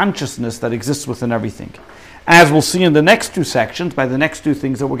 divine consciousness that exists within everything. As we'll see in the next two sections, by the next two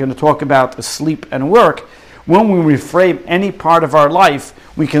things that we're going to talk about, is sleep and work, when we reframe any part of our life,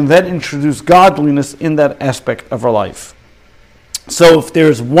 we can then introduce godliness in that aspect of our life. So if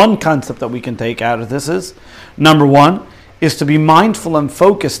there's one concept that we can take out of this is, number one, is to be mindful and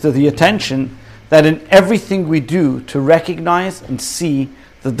focused to the attention that in everything we do, to recognize and see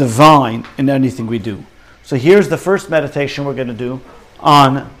the divine in anything we do. So here's the first meditation we're going to do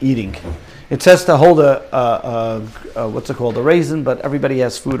on eating. It says to hold a raisin, but everybody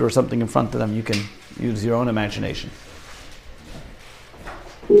has food or something in front of them. You can use your own imagination.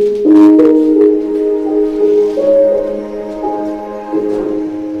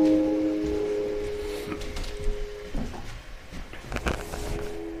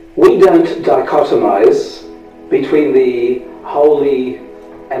 We don't dichotomize between the holy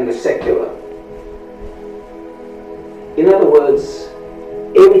and the secular. In other words,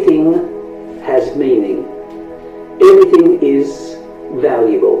 everything has meaning. Everything is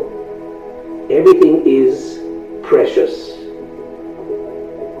valuable. Everything is precious.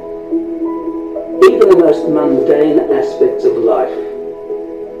 Even the most mundane aspects of life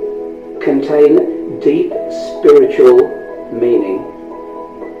contain deep spiritual meaning,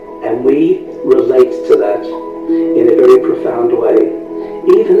 and we relate to that in a very profound way.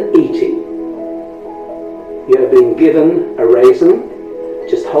 Even eating. You have been given a raisin,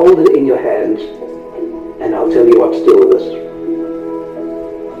 just hold it in your hand and I'll tell you what to do with it.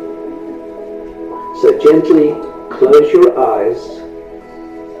 gently close your eyes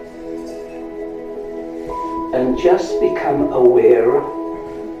and just become aware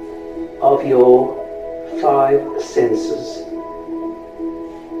of your 5 senses.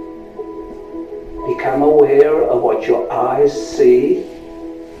 Become aware of what your eyes see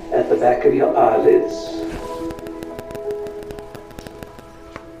at the back of your eyelids.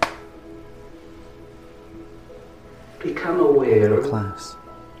 Become aware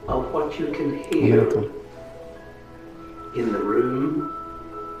of what you can hear in the room,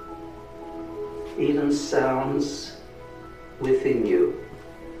 even sounds within you.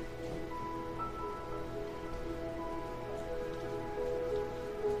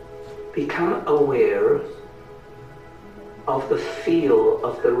 Become aware of the feel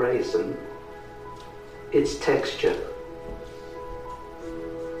of the raisin, its texture.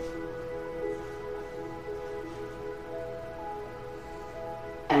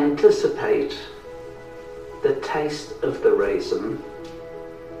 Anticipate the taste of the raisin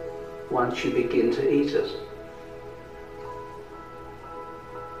once you begin to eat it.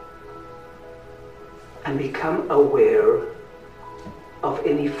 And become aware of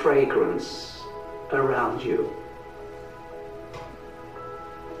any fragrance around you.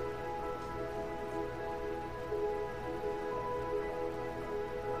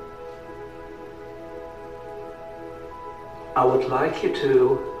 I would like you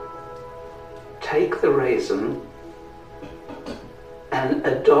to take the raisin and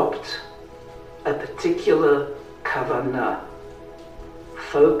adopt a particular kavanah,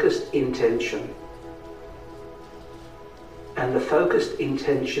 focused intention. And the focused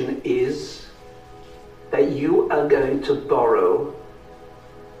intention is that you are going to borrow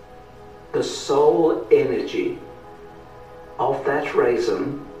the soul energy of that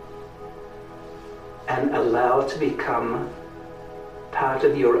raisin and allow it to become part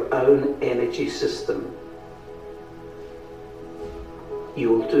of your own energy system.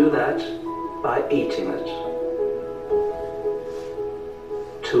 You will do that by eating it.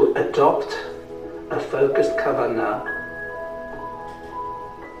 To adopt a focused kavanah,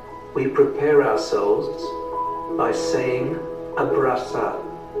 we prepare ourselves by saying a bracha.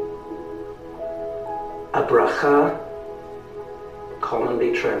 A bracha,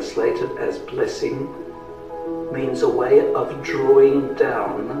 commonly translated as blessing, means a way of drawing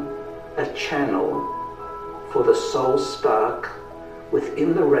down a channel for the soul spark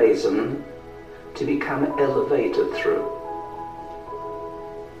within the raisin to become elevated through.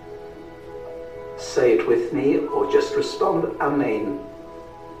 Say it with me or just respond, Amen.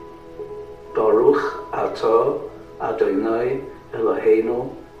 Baruch atah Adonai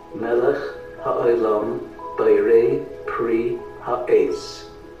Eloheinu melech ha'olam borei pri ha'etz.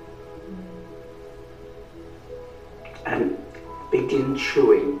 And begin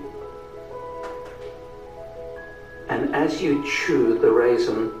chewing. And as you chew the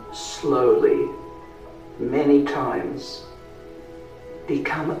raisin slowly, many times,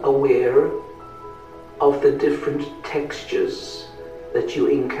 become aware of the different textures that you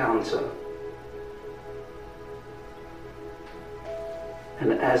encounter.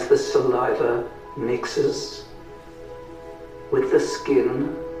 And as the saliva mixes with the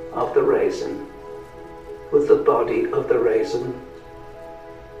skin of the raisin, with the body of the raisin,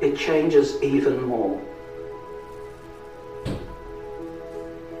 it changes even more.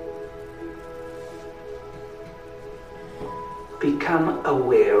 Become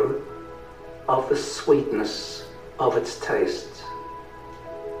aware of the sweetness of its taste.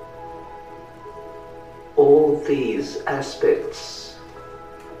 All these aspects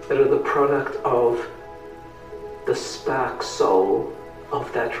that are the product of the spark soul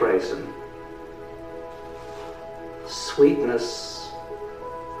of that raisin. Sweetness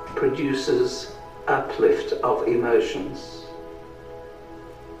produces uplift of emotions.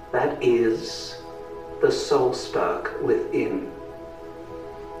 That is the soul spark within.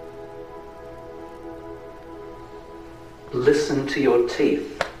 Listen to your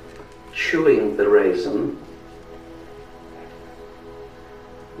teeth chewing the raisin,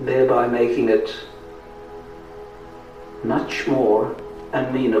 thereby making it much more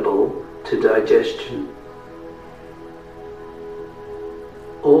amenable to digestion.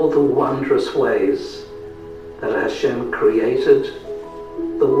 All the wondrous ways that Hashem created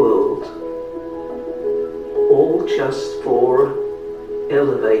the world, all just for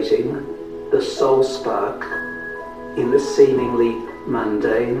elevating the soul spark in the seemingly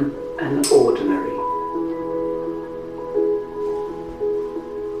mundane and ordinary.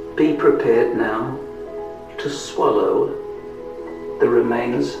 Be prepared now to swallow the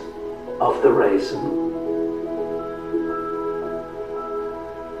remains of the raisin.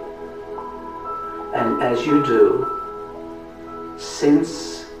 And as you do,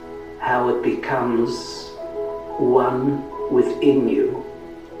 sense how it becomes one within you.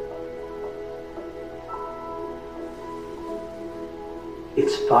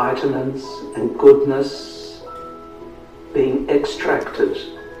 Its vitamins and goodness being extracted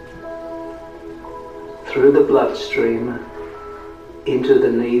through the bloodstream into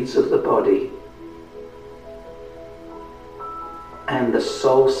the needs of the body, and the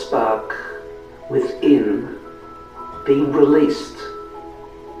soul spark within being released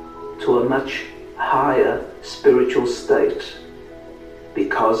to a much higher spiritual state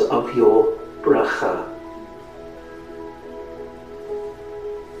because of your bracha.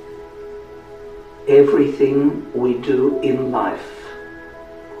 Everything we do in life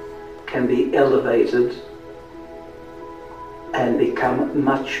can be elevated and become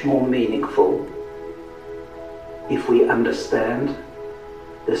much more meaningful if we understand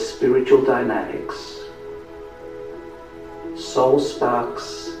the spiritual dynamics. Soul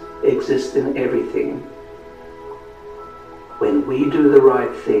sparks exist in everything. When we do the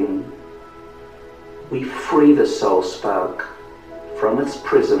right thing, we free the soul spark from its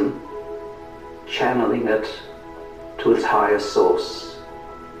prison, channeling it to its higher source,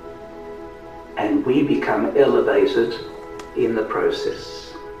 and we become elevated in the process.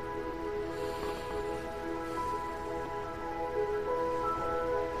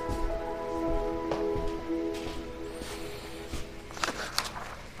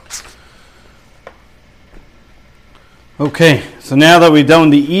 Okay, so now that we've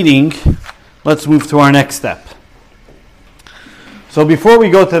done the eating, let's move to our next step. So before we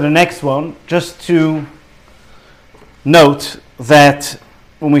go to the next one, just to note that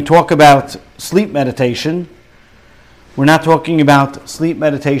when we talk about sleep meditation, we're not talking about sleep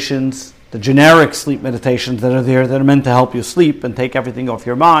meditations, the generic sleep meditations that are there that are meant to help you sleep and take everything off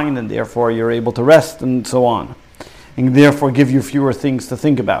your mind, and therefore you're able to rest and so on, and therefore give you fewer things to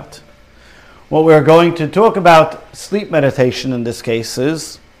think about. What we're going to talk about sleep meditation in this case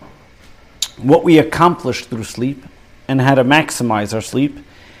is what we accomplish through sleep and how to maximize our sleep,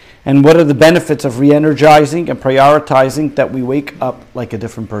 and what are the benefits of re-energizing and prioritizing that we wake up like a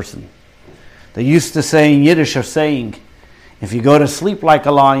different person. They used to say in Yiddish of saying, if you go to sleep like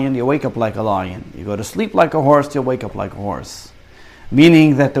a lion, you wake up like a lion. You go to sleep like a horse, you'll wake up like a horse.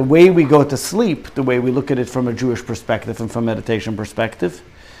 Meaning that the way we go to sleep, the way we look at it from a Jewish perspective and from a meditation perspective,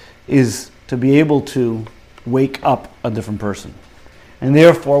 is to be able to wake up a different person. And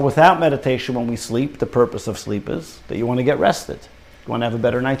therefore, without meditation, when we sleep, the purpose of sleep is that you want to get rested. You want to have a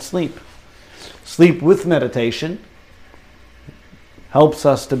better night's sleep. Sleep with meditation helps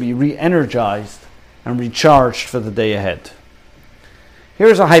us to be re-energized and recharged for the day ahead.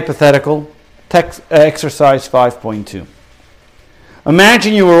 Here's a hypothetical, exercise 5.2.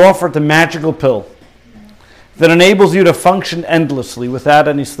 Imagine you were offered the magical pill that enables you to function endlessly without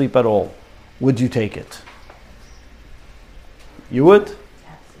any sleep at all. Would you take it? You would?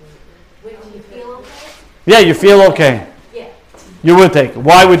 Absolutely. Would you feel okay? Yeah, you feel okay. Yeah. You would take it.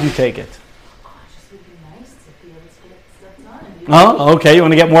 Why would you take it? Oh, it just would be nice to be able to get stuff done. Oh, okay. You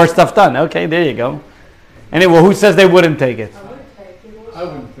want to get more stuff done. Okay, there you go. Anyway, who says they wouldn't take it? I would take it. I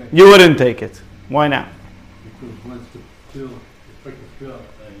wouldn't think. You wouldn't take it. Why not? Because once the pill, the pill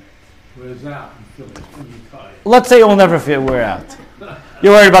thing wears out, you feel extremely tired. Let's say you'll never feel wear out.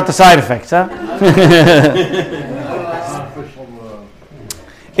 You're worried about the side effects, huh?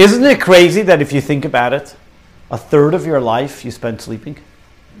 Isn't it crazy that if you think about it, a third of your life you spend sleeping?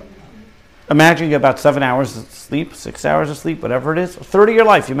 Imagine you get about 7 hours of sleep, 6 hours of sleep, whatever it is. A third of your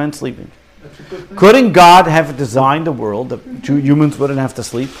life you spend sleeping. Couldn't God have designed a world that humans wouldn't have to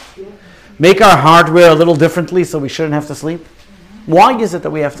sleep? Make our hardware a little differently so we shouldn't have to sleep? Why is it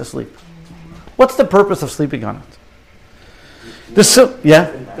that we have to sleep? What's the purpose of sleeping on it? In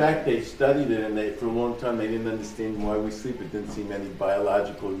fact, they studied it, and for a long time they didn't understand why we sleep. It didn't seem any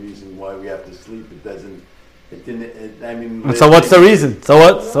biological reason why we have to sleep. So what's the reason?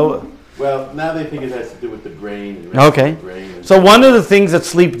 Well, now they think it has to do with the brain. Okay. So one of the things that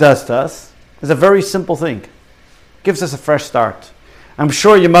sleep does to us is a very simple thing. It gives us a fresh start. I'm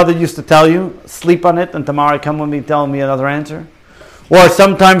sure your mother used to tell you, sleep on it, and tomorrow come with me, tell me another answer. Or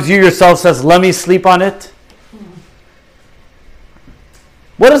sometimes you yourself says, let me sleep on it.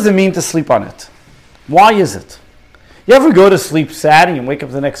 What does it mean to sleep on it? Why is it? You ever go to sleep sad and you wake up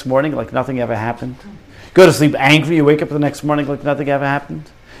the next morning like nothing ever happened? Go to sleep angry, you wake up the next morning like nothing ever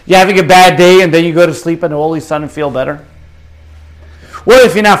happened? You're having a bad day and then you go to sleep and all of a sudden feel better? What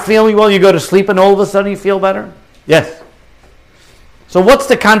if you're not feeling well, you go to sleep and all of a sudden you feel better? Yes. So what's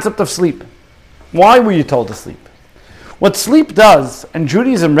the concept of sleep? Why were you told to sleep? What sleep does, and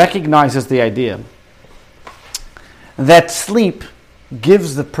Judaism recognizes the idea, that sleep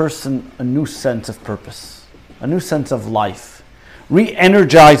gives the person a new sense of purpose, a new sense of life,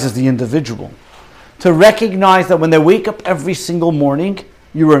 re-energizes the individual to recognize that when they wake up every single morning,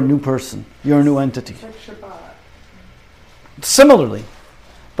 you're a new person, you're a new entity. Like Shabbat. Similarly,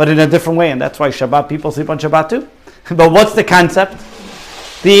 but in a different way, and that's why Shabbat, people sleep on Shabbat too. But what's the concept?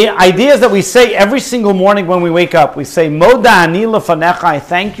 The idea is that we say every single morning when we wake up, we say, Moda ani lefanecha, I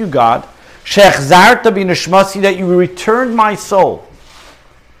thank you, God, she'echzarta bi nishmasi, that you returned my soul.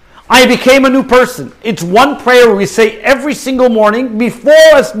 I became a new person. It's one prayer we say every single morning before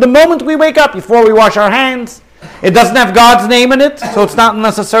us, the moment we wake up, before we wash our hands. It doesn't have God's name in it, so it's not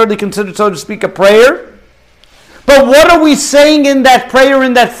necessarily considered, so to speak, a prayer. But what are we saying in that prayer,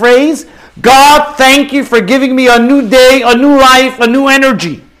 in that phrase? God, thank you for giving me a new day, a new life, a new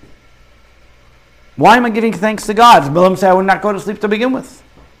energy. Why am I giving thanks to God? Bilam said I would not go to sleep to begin with.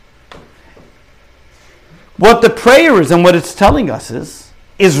 What the prayer is and what it's telling us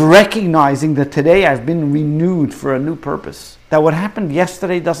is recognizing that today I've been renewed for a new purpose. That what happened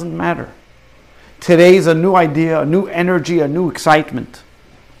yesterday doesn't matter. Today is a new idea, a new energy, a new excitement.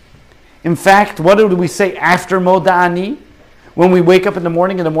 In fact, what do we say after Moda ani? When we wake up in the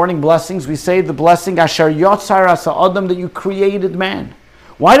morning blessings, we say the blessing, Asher Yotzar Asa Adam, that you created man.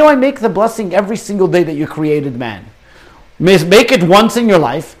 Why do I make the blessing every single day that you created man? Make it once in your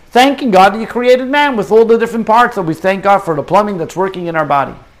life, thanking God that you created man with all the different parts that we thank God for the plumbing that's working in our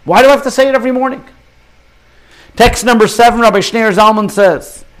body. Why do I have to say it every morning? Text number 7, Rabbi Shneur Zalman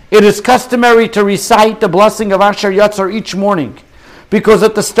says, it is customary to recite the blessing of Asher Yotzar each morning, because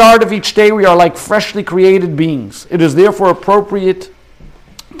at the start of each day we are like freshly created beings. It is therefore appropriate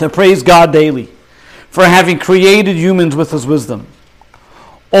to praise God daily for having created humans with His wisdom.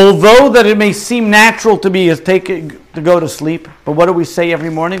 Although that it may seem natural to go to sleep, but what do we say every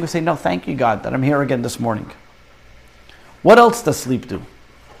morning? We say, no, thank you, God, that I'm here again this morning. What else does sleep do?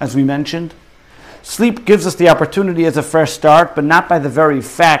 As we mentioned, sleep gives us the opportunity as a fresh start, but not by the very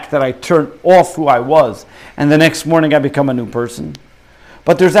fact that I turn off who I was and the next morning I become a new person.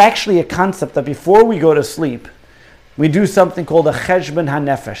 But there's actually a concept that before we go to sleep, we do something called a cheshbon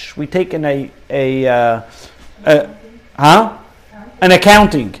hanefesh. We take in an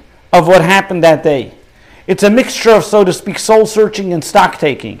accounting of what happened that day. It's a mixture of, so to speak, soul searching and stock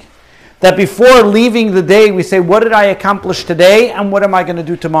taking. That before leaving the day, we say, what did I accomplish today and what am I going to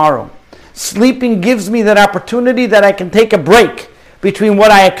do tomorrow? Sleeping gives me that opportunity that I can take a break between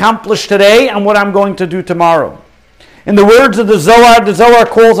what I accomplished today and what I'm going to do tomorrow. In the words of the Zohar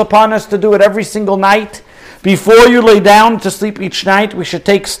calls upon us to do it every single night. Before you lay down to sleep each night, we should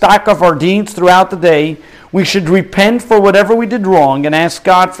take stock of our deeds throughout the day. We should repent for whatever we did wrong and ask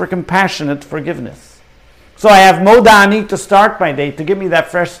God for compassionate forgiveness. So I have Moda ani to start my day, to give me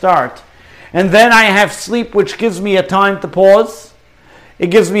that fresh start. And then I have sleep, which gives me a time to pause. It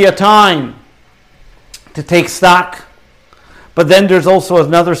gives me a time to take stock. But then there's also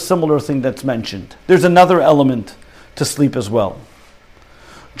another similar thing that's mentioned. There's another element to sleep as well.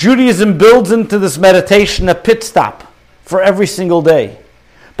 Judaism builds into this meditation a pit stop for every single day.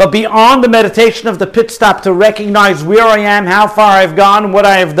 But beyond the meditation of the pit stop, to recognize where I am, how far I've gone, what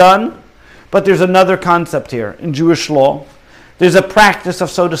I have done. But there's another concept here in Jewish law. There's a practice of,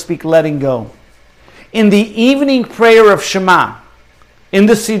 so to speak, letting go. In the evening prayer of Shema, in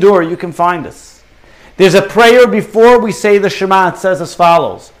the Siddur, you can find this. There's a prayer before we say the Shema. It says as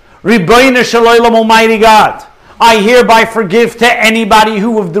follows: Ribono shel olam, Almighty God, I hereby forgive to anybody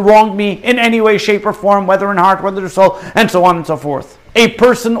who have wronged me in any way, shape, or form, whether in heart, whether in soul, and so on and so forth. A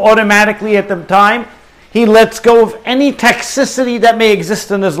person automatically at the time, he lets go of any toxicity that may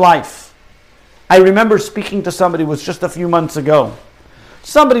exist in his life. I remember speaking to somebody, it was just a few months ago,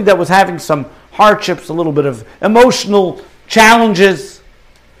 somebody that was having some hardships, a little bit of emotional challenges,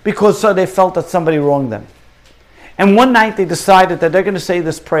 because they felt that somebody wronged them. And one night they decided that they're going to say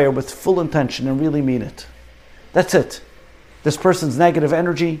this prayer with full intention and really mean it. That's it. This person's negative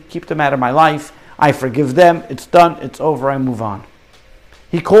energy, keep them out of my life. I forgive them. It's done. It's over. I move on.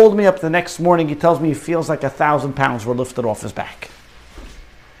 He called me up the next morning. He tells me he feels like 1,000 pounds were lifted off his back.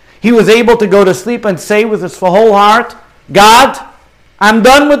 He was able to go to sleep and say with his whole heart, God, I'm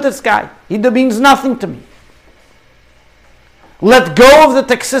done with this guy. He means nothing to me. Let go of the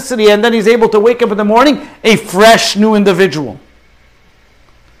toxicity, and then he's able to wake up in the morning a fresh new individual.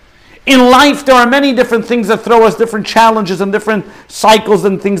 In life, there are many different things that throw us different challenges and different cycles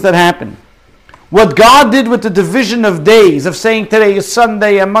and things that happen. What God did with the division of days, of saying today is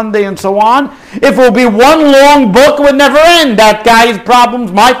Sunday and Monday and so on, if it will be one long book, it would never end. That guy's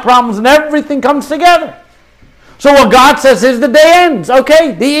problems, my problems, and everything comes together. So what God says is the day ends.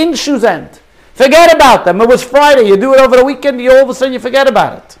 Okay, the issues end. Forget about them. It was Friday. You do it over the weekend, all of a sudden you forget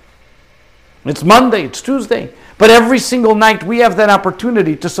about it. It's Monday, it's Tuesday. But every single night we have that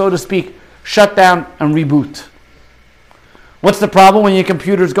opportunity to, so to speak, shut down and reboot. What's the problem when your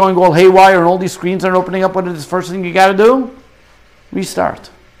computer's going all haywire and all these screens aren't opening up? What is the first thing you got to do? Restart.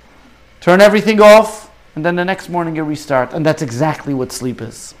 Turn everything off, and then the next morning you restart. And that's exactly what sleep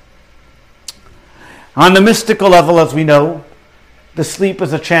is. On the mystical level, as we know, the sleep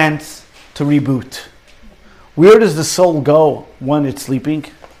is a chance to reboot. Where does the soul go when it's sleeping?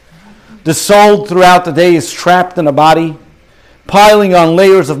 The soul throughout the day is trapped in a body, piling on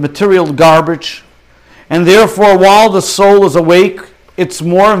layers of material garbage. And therefore, while the soul is awake, it's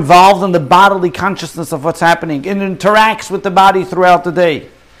more involved in the bodily consciousness of what's happening. It interacts with the body throughout the day.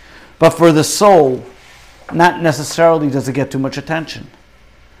 But for the soul, not necessarily does it get too much attention.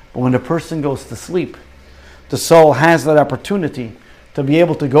 But when a person goes to sleep, the soul has that opportunity to be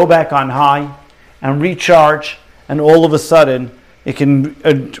able to go back on high and recharge, and all of a sudden it can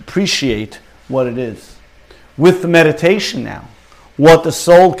appreciate what it is. With the meditation now, what the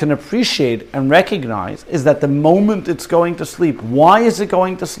soul can appreciate and recognize is that the moment it's going to sleep, why is it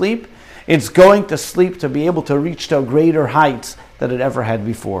going to sleep? It's going to sleep to be able to reach to greater heights than it ever had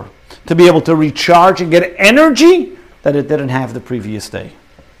before. To be able to recharge and get energy that it didn't have the previous day.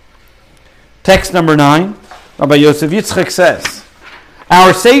 Text number 9, Rabbi Yosef Yitzchak says,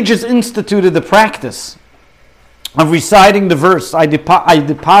 our sages instituted the practice of reciting the verse, I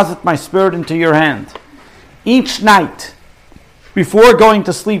deposit my spirit into your hand. Each night, before going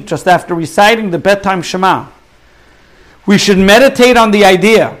to sleep, just after reciting the bedtime Shema, we should meditate on the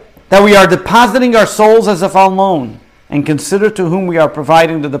idea that we are depositing our souls as if on loan, and consider to whom we are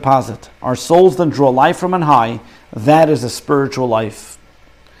providing the deposit. Our souls then draw life from on high. That is a spiritual life.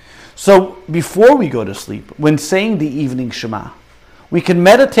 So before we go to sleep, when saying the evening Shema, we can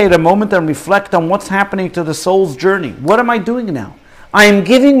meditate a moment and reflect on what's happening to the soul's journey. What am I doing now? I am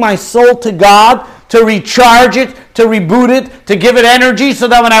giving my soul to God to recharge it, to reboot it, to give it energy so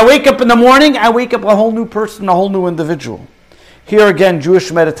that when I wake up in the morning, I wake up a whole new person, a whole new individual. Here again, Jewish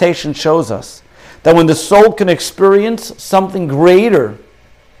meditation shows us that when the soul can experience something greater,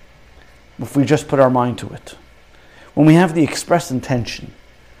 if we just put our mind to it, when we have the express intention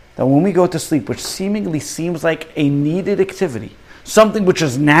that when we go to sleep, which seemingly seems like a needed activity, something which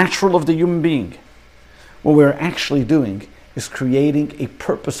is natural of the human being, what we're actually doing is creating a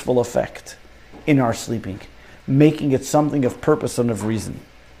purposeful effect in our sleeping, making it something of purpose and of reason.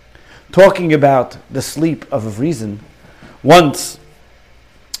 Talking about the sleep of reason, once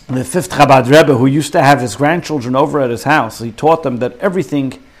the fifth Chabad Rebbe, who used to have his grandchildren over at his house, he taught them that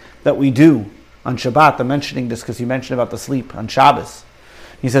everything that we do on Shabbat, I'm mentioning this because he mentioned about the sleep on Shabbos.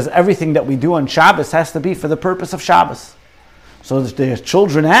 He says everything that we do on Shabbos has to be for the purpose of Shabbos. So the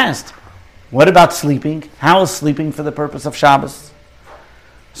children asked, what about sleeping? How is sleeping for the purpose of Shabbos?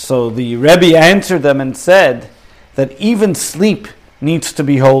 So the Rebbe answered them and said that even sleep needs to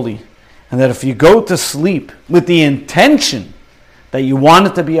be holy. And that if you go to sleep with the intention that you want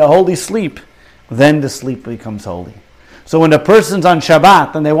it to be a holy sleep, then the sleep becomes holy. So when a person's on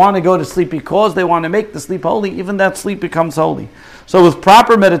Shabbat and they want to go to sleep because they want to make the sleep holy, even that sleep becomes holy. So with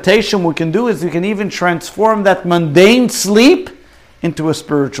proper meditation, what we can do is we can even transform that mundane sleep into a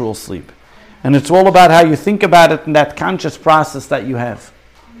spiritual sleep. And it's all about how you think about it and that conscious process that you have.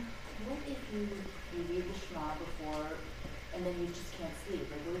 What if you read the Shema before and then you just can't sleep?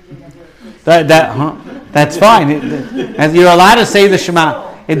 Like, what if you never That's fine. And you're allowed to say the Shema.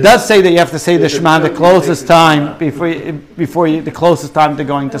 It does say that you have to say the Shema the closest time the closest time to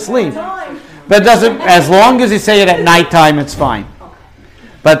going to sleep. But it doesn't. As long as you say it at nighttime, it's fine.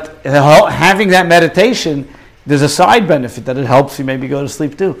 But having that meditation, there's a side benefit that it helps you maybe go to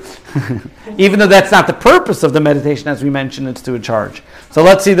sleep too. Even though that's not the purpose of the meditation, as we mentioned, it's to a charge. So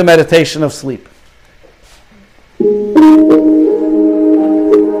let's see the meditation of sleep.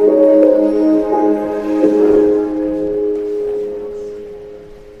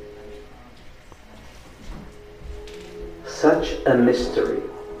 Such a mystery,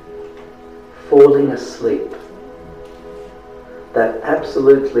 falling asleep, that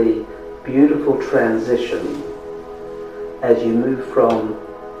absolutely beautiful transition as you move from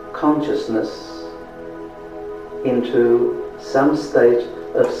consciousness into some state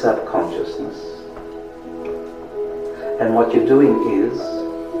of subconsciousness. And what you're doing is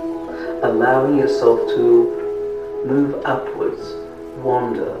allowing yourself to move upwards,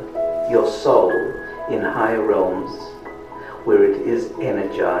 wander your soul in higher realms where it is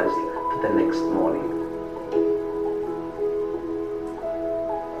energized for the next morning.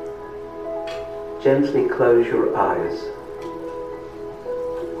 Gently close your eyes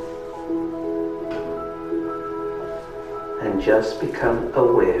and just become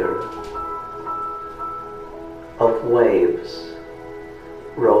aware of waves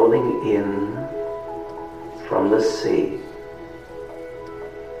rolling in from the sea.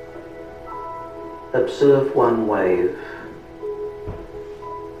 Observe one wave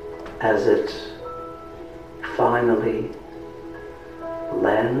as it finally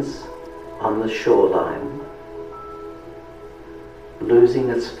lands on the shoreline, losing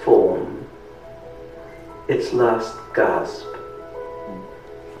its form, its last gasp,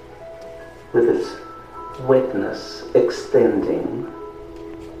 with its wetness extending,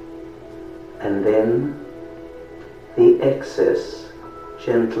 and then the excess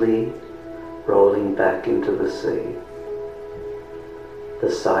gently rolling back into the sea.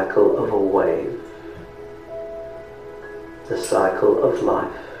 The cycle of a wave, the cycle of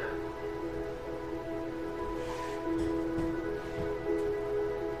life.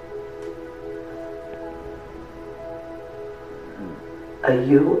 Are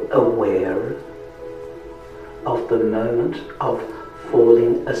you aware of the moment of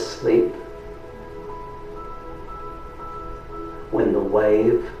falling asleep, when the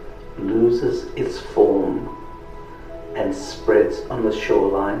wave loses its form and spreads on the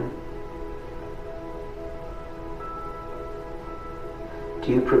shoreline?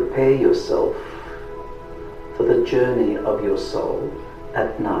 Do you prepare yourself for the journey of your soul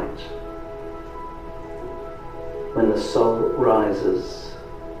at night, when the soul rises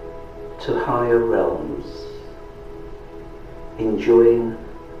to higher realms, enjoying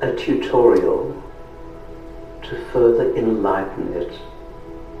a tutorial to further enlighten it,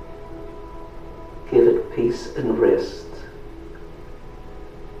 give it peace and rest,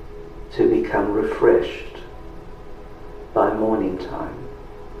 to become refreshed by morning time?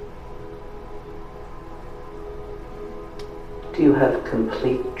 Do you have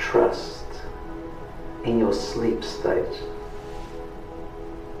complete trust in your sleep state?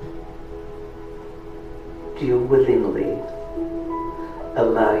 Do you willingly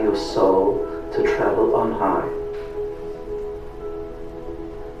allow your soul to travel on high?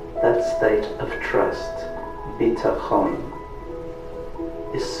 That state of trust, bitachon,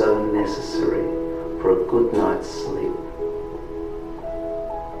 is so necessary for a good night's sleep.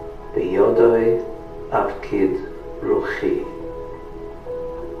 B'yodoi avkid ruchi.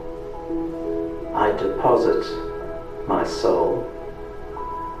 I deposit my soul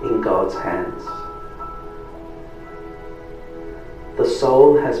in God's hands. The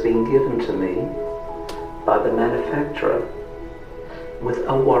soul has been given to me by the manufacturer with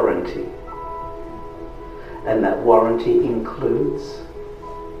a warranty, and that warranty includes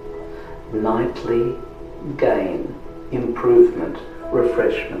nightly gain, improvement,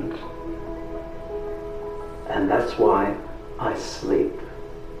 refreshment. And that's why I sleep.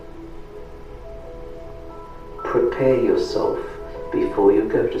 Prepare yourself before you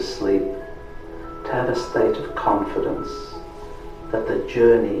go to sleep to have a state of confidence that the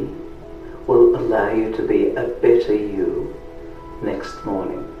journey will allow you to be a better you next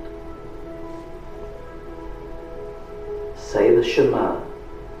morning. Say the Shema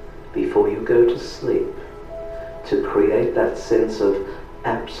before you go to sleep to create that sense of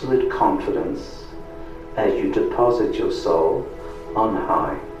absolute confidence as you deposit your soul on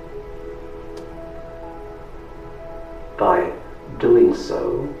high. By doing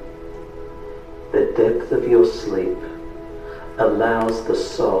so, the depth of your sleep allows the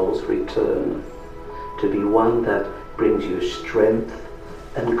soul's return to be one that brings you strength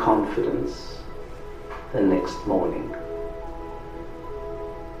and confidence the next morning.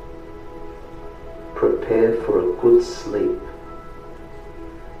 Prepare for a good sleep.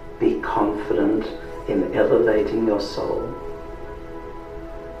 Be confident in elevating your soul,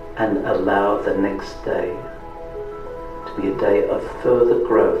 and allow the next day to be a day of further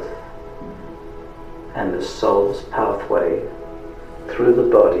growth and the soul's pathway through the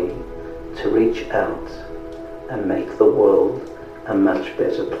body to reach out and make the world a much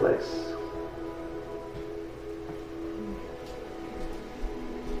better place.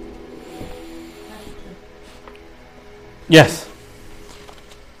 Yes.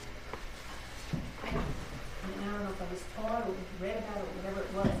 I don't know if I was taught or read about it or whatever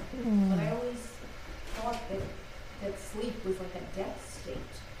it was, but I always thought that sleep was like a death state,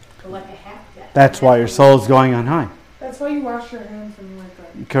 or like a half-death. That's why your soul's going on high. That's why you wash your hands when you wake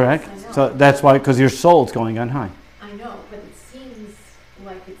up. Correct? I know. So that's why, because your soul's going on high. I know, but it seems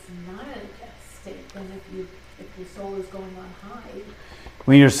like it's not a death state. Then if your soul is going on high,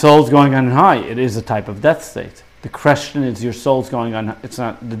 When your soul's going on high, it is a type of death state. The question is your soul's going on, it's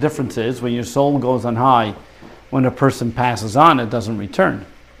not, the difference is when your soul goes on high, when a person passes on, it doesn't return.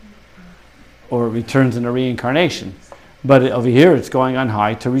 Or it returns in a reincarnation. But over here, it's going on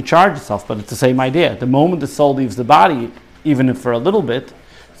high to recharge itself. But it's the same idea. The moment the soul leaves the body, even if for a little bit,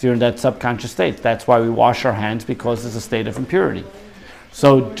 so you're in that subconscious state. That's why we wash our hands, because it's a state of impurity.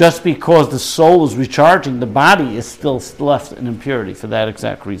 So just because the soul is recharging, the body is still left in impurity for that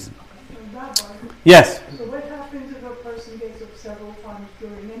exact reason. Yes? So what happens if a person gets up several times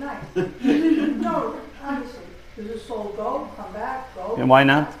during the night? No, honestly. Does the soul go, come back, go? And why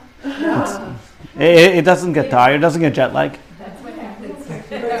not? It doesn't get tired, it doesn't get jet lag. That's what happens.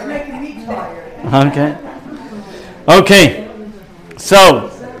 But it's making me tired. Okay.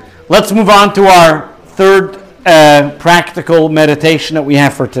 So, let's move on to our third practical meditation that we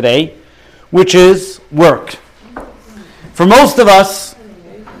have for today, which is work. For most of us,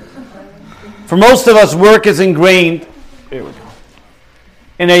 work is ingrained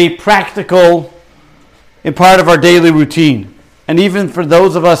in a practical, in part of our daily routine. And even for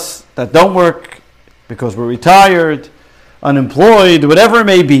those of us that don't work because we're retired, unemployed, whatever it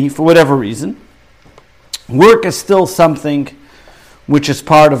may be, for whatever reason, work is still something which is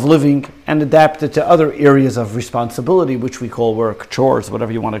part of living and adapted to other areas of responsibility, which we call work, chores,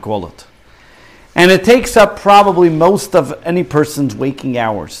 whatever you want to call it. And it takes up probably most of any person's waking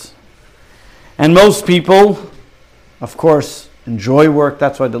hours. And most people, of course, enjoy work.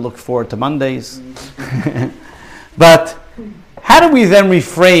 That's why they look forward to Mondays. But how do we then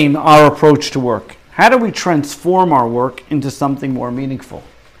reframe our approach to work? How do we transform our work into something more meaningful?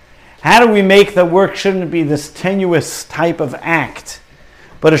 How do we make that work shouldn't be this tenuous type of act,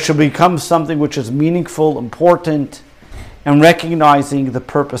 but it should become something which is meaningful, important, and recognizing the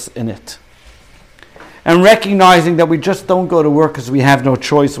purpose in it? And recognizing that we just don't go to work because we have no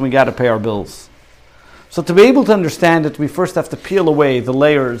choice and we got to pay our bills. So to be able to understand it, we first have to peel away the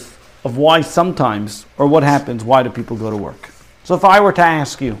layers of why sometimes, or what happens, why do people go to work? So if I were to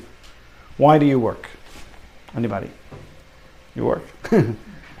ask you, why do you work? Anybody? You work?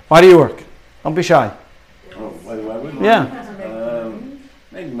 Why do you work? Don't be shy. Oh, why do I work? Yeah.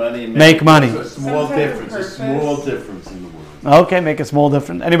 Make money. Make money. A small difference in the world. Okay, make a small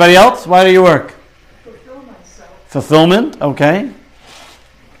difference. Anybody else? Why do you work? Fulfill myself. Fulfillment, okay.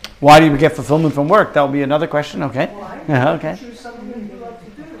 Why do you get fulfillment from work? That will be another question, okay. Why? Yeah, okay. Choose something you love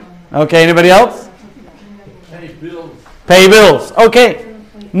to do. Okay, anybody else? Pay bills. Pay bills. Okay.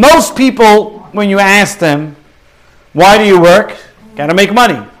 Most people, when you ask them, why do you work? Got to make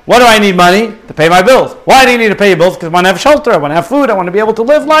money. What do I need money? To pay my bills. Why do you need to pay your bills? Because I want to have shelter, I want to have food, I want to be able to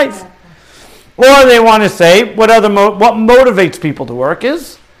live life. Or they want to say, what motivates people to work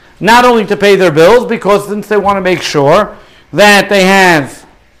is not only to pay their bills, because since they want to make sure that they have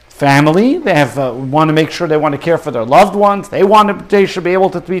family, they have want to make sure they want to care for their loved ones, they should be able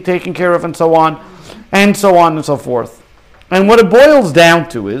to be taken care of, and so on and so forth. And what it boils down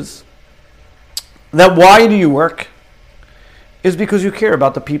to is that why do you work is because you care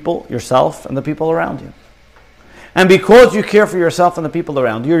about the people, yourself, and the people around you. And because you care for yourself and the people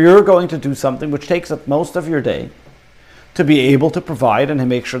around you, you're going to do something which takes up most of your day to be able to provide and to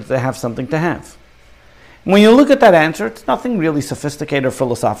make sure that they have something to have. When you look at that answer, it's nothing really sophisticated or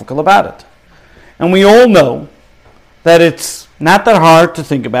philosophical about it. And we all know that it's not that hard to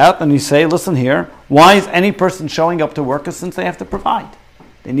think about. And you say, listen here, why is any person showing up to work? Is since they have to provide.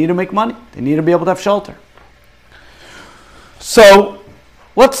 They need to make money. They need to be able to have shelter. So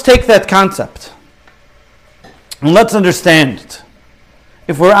let's take that concept and let's understand it.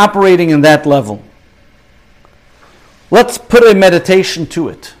 If we're operating in that level, let's put a meditation to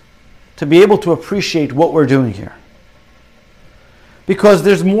it to be able to appreciate what we're doing here. Because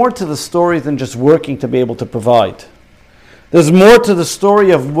there's more to the story than just working to be able to provide. There's more to the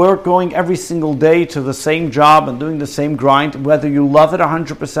story of work, going every single day to the same job and doing the same grind, whether you love it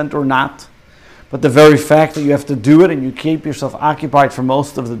 100% or not. But the very fact that you have to do it and you keep yourself occupied for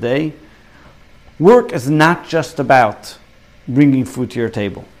most of the day. Work is not just about bringing food to your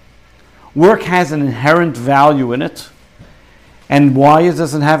table. Work has an inherent value in it. And why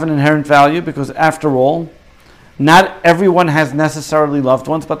does it have an inherent value? Because after all, not everyone has necessarily loved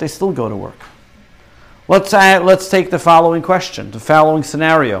ones, but they still go to work. Let's take the following question, the following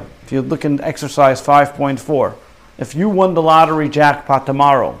scenario. If you look in exercise 5.4, if you won the lottery jackpot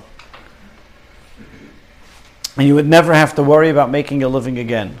tomorrow, and you would never have to worry about making a living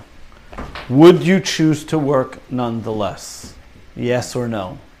again, would you choose to work nonetheless? Yes or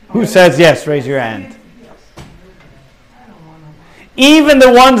no? Who says yes? Raise your hand. Even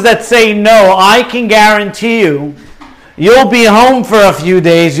the ones that say no, I can guarantee you, you'll be home for a few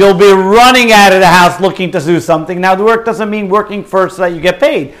days, you'll be running out of the house looking to do something. Now, the work doesn't mean working first so that you get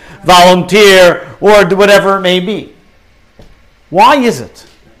paid. Volunteer or whatever it may be. Why is it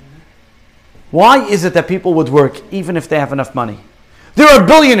Why is it that people would work even if they have enough money? There are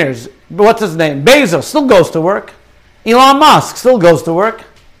billionaires. What's his name? Bezos still goes to work. Elon Musk still goes to work.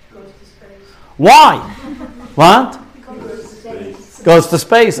 Goes to space. Why? What? Goes to space. Goes to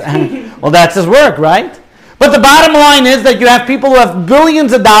space. Well, that's his work, right? But the bottom line is that you have people who have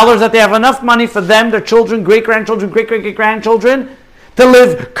billions of dollars, that they have enough money for them, their children, great-grandchildren, great-great-great-grandchildren, to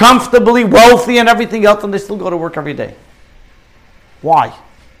live comfortably, wealthy, and everything else, and they still go to work every day. Why?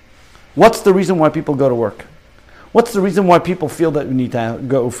 What's the reason why people go to work? What's the reason why people feel that we need to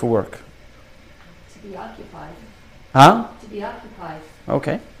go for work? To be occupied. Huh? To be occupied.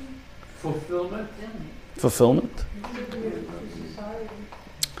 Okay. Fulfillment? Fulfillment.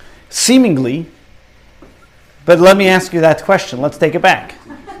 Seemingly, but let me ask you that question. Let's take it back.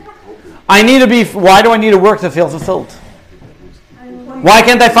 Why do I need to work to feel fulfilled? Why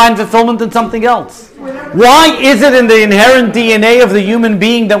can't I find fulfillment in something else? Why is it in the inherent DNA of the human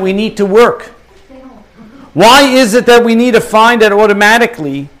being that we need to work? Why is it that we need to find that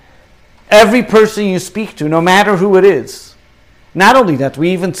automatically every person you speak to, no matter who it is? Not only that,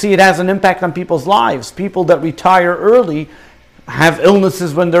 we even see it has an impact on people's lives. People that retire early have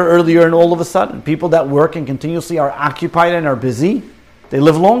illnesses when they're earlier, and all of a sudden, people that work and continuously are occupied and are busy, they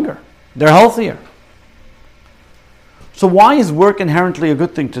live longer. They're healthier. So why is work inherently a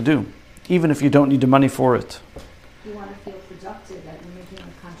good thing to do, even if you don't need the money for it? You want to feel productive, that you're making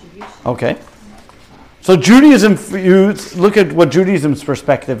a contribution. Okay. So Judaism, you look at what Judaism's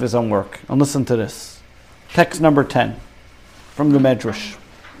perspective is on work. And listen to this. Text number 10 from the Medrash.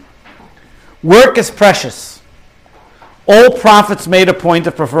 Work is precious. All prophets made a point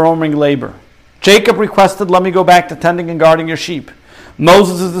of performing labor. Jacob requested, let me go back to tending and guarding your sheep.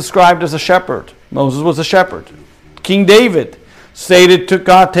 Moses is described as a shepherd. Moses was a shepherd. King David stated, took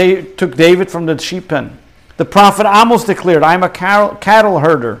David from the sheep pen. The prophet Amos declared, I am a cattle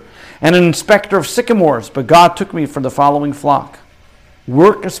herder and an inspector of sycamores, but God took me for the following flock.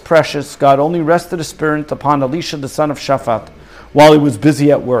 Work is precious. God only rested his spirit upon Elisha, the son of Shaphat, while he was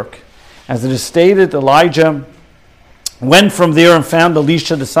busy at work. As it is stated, Elijah went from there and found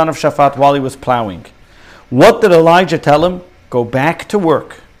Elisha, the son of Shaphat, while he was plowing. What did Elijah tell him? Go back to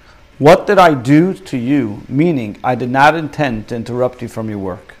work. What did I do to you? Meaning, I did not intend to interrupt you from your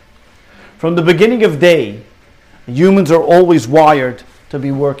work. From the beginning of day, humans are always wired to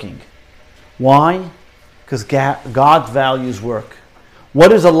be working. Why? Because God values work. What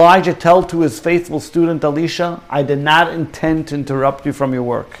does Elijah tell to his faithful student Elisha? I did not intend to interrupt you from your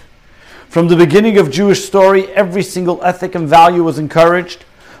work. From the beginning of Jewish story, every single ethic and value was encouraged.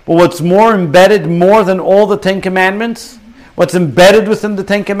 But what's more embedded, more than all the 10 Commandments, what's embedded within the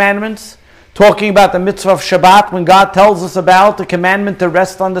 10 Commandments, talking about the mitzvah of Shabbat, when God tells us about the commandment to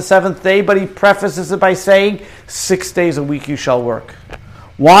rest on the seventh day, but he prefaces it by saying, 6 days a week you shall work.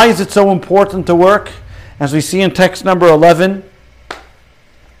 Why is it so important to work? As we see in text number 11.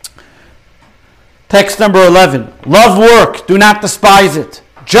 Text number 11. Love work, do not despise it.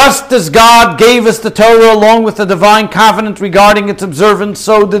 Just as God gave us the Torah along with the divine covenant regarding its observance,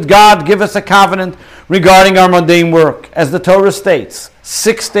 so did God give us a covenant regarding our mundane work. As the Torah states,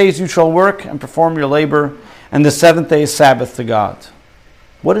 6 days you shall work and perform your labor, and the seventh day is Sabbath to God.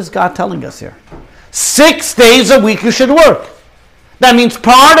 What is God telling us here? 6 days a week you should work. That means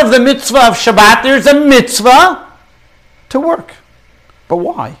part of the mitzvah of Shabbat, there's a mitzvah to work. But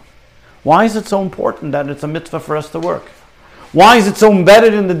why? Why is it so important that it's a mitzvah for us to work? Why is it so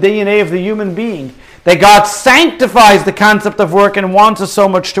embedded in the DNA of the human being that God sanctifies the concept of work and wants us so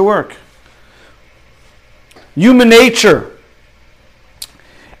much to work? Human nature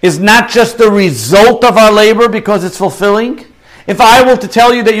is not just the result of our labor because it's fulfilling. If I were to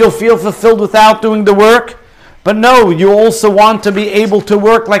tell you that you'll feel fulfilled without doing the work, but no, you also want to be able to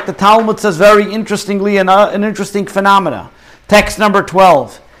work, like the Talmud says very interestingly, an interesting phenomena. Text number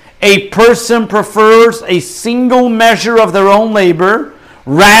 12. A person prefers a single measure of their own labor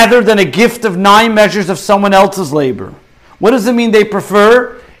rather than a gift of 9 measures of someone else's labor. What does it mean they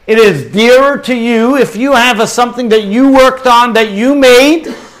prefer? It is dearer to you if you have something that you worked on, that you made.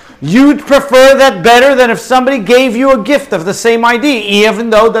 You'd prefer that better than if somebody gave you a gift of the same idea,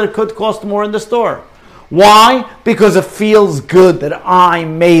 even though that it could cost more in the store. Why? Because it feels good that I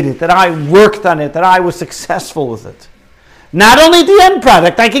made it, that I worked on it, that I was successful with it. Not only the end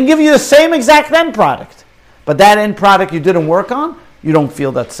product, I can give you the same exact end product, but that end product you didn't work on, you don't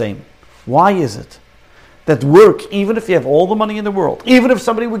feel that same. Why is it that work, even if you have all the money in the world, even if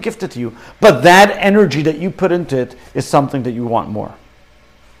somebody would gift it to you, but that energy that you put into it is something that you want more?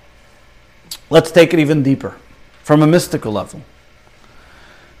 Let's take it even deeper, from a mystical level.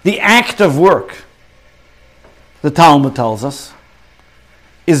 The act of work, the Talmud tells us,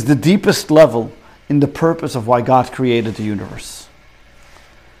 is the deepest level in the purpose of why God created the universe.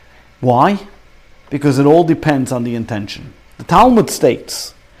 Why? Because it all depends on the intention. The Talmud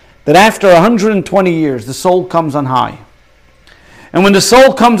states that after 120 years, the soul comes on high. And when the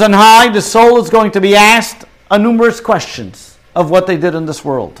soul comes on high, the soul is going to be asked numerous questions of what they did in this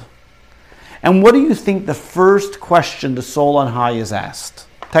world. And what do you think the first question the soul on high is asked?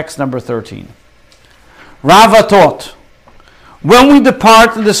 Text number 13. Rava taught, when we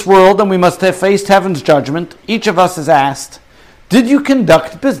depart in this world and we must have faced heaven's judgment, each of us is asked, did you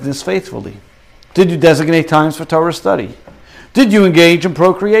conduct business faithfully? Did you designate times for Torah study? Did you engage in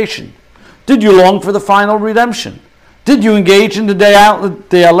procreation? Did you long for the final redemption? Did you engage in the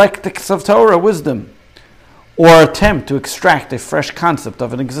dialectics of Torah wisdom? Or attempt to extract a fresh concept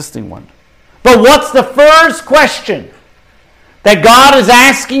of an existing one? But what's the first question that God is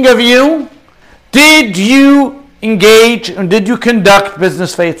asking of you? Did you engage and did you conduct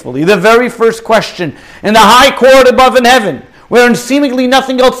business faithfully? The very first question in the high court above in heaven, where seemingly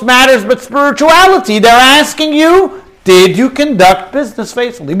nothing else matters but spirituality, they're asking you, did you conduct business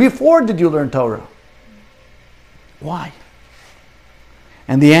faithfully? Before did you learn Torah? Why?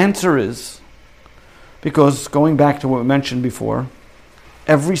 And the answer is, because going back to what we mentioned before,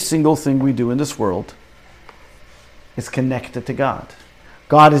 every single thing we do in this world is connected to God.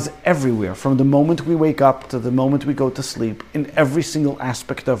 God is everywhere, from the moment we wake up to the moment we go to sleep, in every single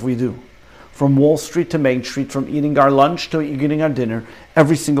aspect of what we do. From Wall Street to Main Street, from eating our lunch to eating our dinner,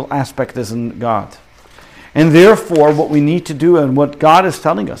 every single aspect is in God. And therefore, what we need to do, and what God is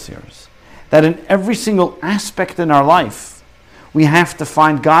telling us here, is that in every single aspect in our life, we have to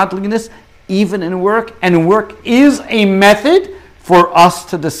find godliness, even in work, and work is a method for us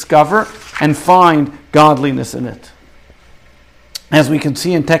to discover and find godliness in it. As we can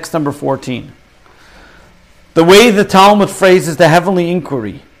see in text number 14, the way the Talmud phrases the heavenly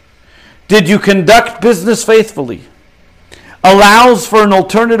inquiry, did you conduct business faithfully, allows for an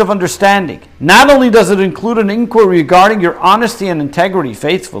alternative understanding. Not only does it include an inquiry regarding your honesty and integrity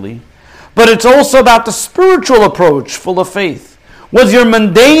faithfully, but it's also about the spiritual approach full of faith. Was your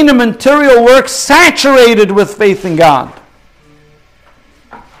mundane and material work saturated with faith in God?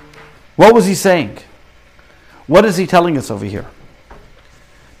 What was he saying? What is he telling us over here?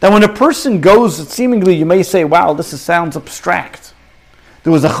 That when a person goes, seemingly you may say, wow, this sounds abstract.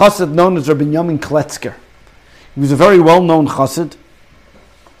 There was a chassid known as Rabbi Yamin Kletzker. He was a very well-known chassid.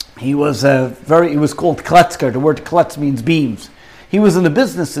 He was called Kletzker. The word Kletz means beams. He was in the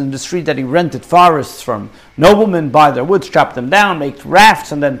business industry that he rented forests from noblemen, buy their woods, chop them down, make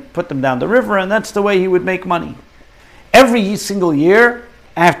rafts, and then put them down the river, and that's the way he would make money. Every single year,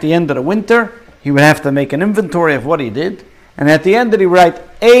 after the end of the winter, he would have to make an inventory of what he did, and at the end he would write,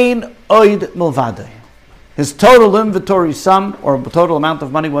 Ein oid milvade. His total inventory sum, or total amount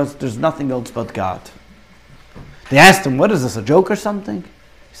of money was, there's nothing else but God. They asked him, what is this, a joke or something?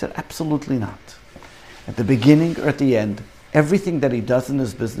 He said, absolutely not. At the beginning or at the end, everything that he does in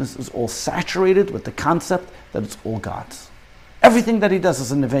his business is all saturated with the concept that it's all God's. Everything that he does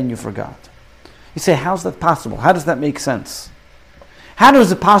is in the venue for God. You say, how's that possible? How does that make sense? How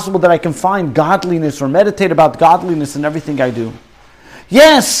is it possible that I can find godliness or meditate about godliness in everything I do?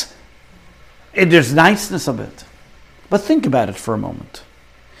 Yes, there's niceness of it. But think about it for a moment.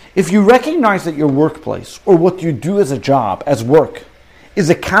 If you recognize that your workplace or what you do as a job, as work, is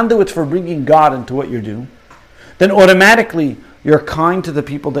a conduit for bringing God into what you do, then automatically you're kind to the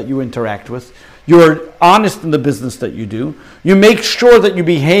people that you interact with. You're honest in the business that you do. You make sure that you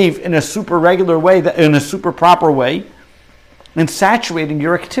behave in a super regular way, in a super proper way, and saturating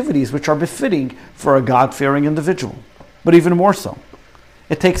your activities which are befitting for a God-fearing individual. But even more so,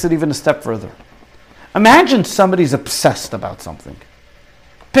 it takes it even a step further. Imagine somebody's obsessed about something.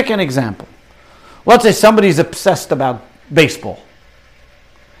 Pick an example. Let's say somebody's obsessed about baseball.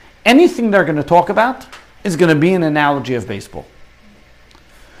 Anything they're going to talk about is going to be an analogy of baseball.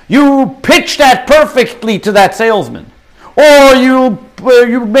 You pitched that perfectly to that salesman. Or you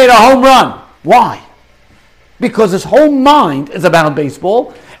made a home run. Why? Because his whole mind is about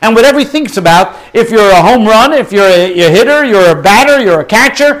baseball, and whatever he thinks about, if you're a home run, if you're a hitter, you're a batter, you're a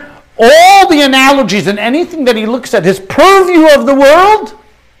catcher, all the analogies and anything that he looks at, his purview of the world,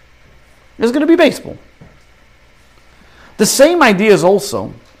 is going to be baseball. The same idea is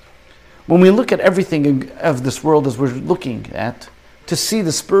also, when we look at everything of this world as we're looking at, to see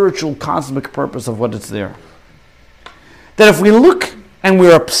the spiritual cosmic purpose of what is there. That if we look and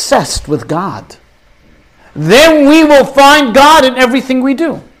we're obsessed with God, then we will find God in everything we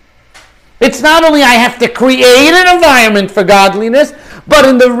do. It's not only I have to create an environment for godliness, but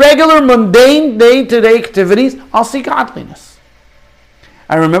in the regular mundane day-to-day activities, I'll see godliness.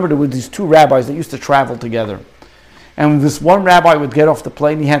 I remember there were these two rabbis that used to travel together. And this one rabbi would get off the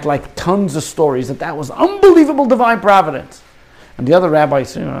plane, he had like tons of stories that was unbelievable divine providence. And the other rabbi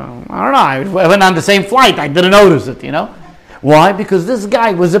said, I don't know, I went on the same flight, I didn't notice it, Why? Because this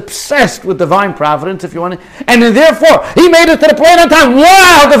guy was obsessed with divine providence, if you want to, and therefore he made it to the plane on time.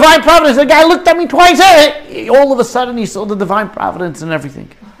 Wow, divine providence! The guy looked at me twice. All of a sudden, he saw the divine providence in everything.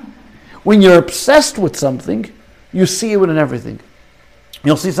 When you're obsessed with something, you see it in everything.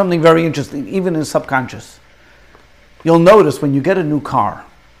 You'll see something very interesting, even in subconscious. You'll notice when you get a new car,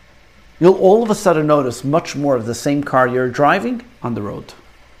 you'll all of a sudden notice much more of the same car you're driving on the road.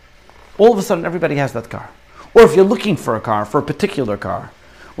 All of a sudden, everybody has that car. Or if you're looking for a car, for a particular car,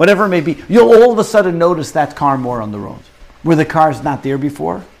 whatever it may be, you'll all of a sudden notice that car more on the road. Were the cars not there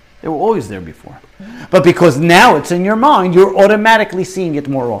before? They were always there before. But because now it's in your mind, you're automatically seeing it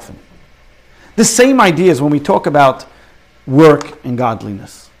more often. The same idea is when we talk about work and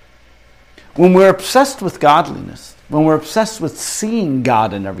godliness. When we're obsessed with godliness, when we're obsessed with seeing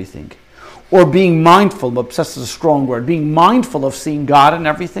God in everything, or being mindful, obsessed is a strong word, being mindful of seeing God in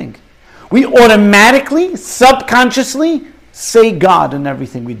everything, we automatically, subconsciously, say God in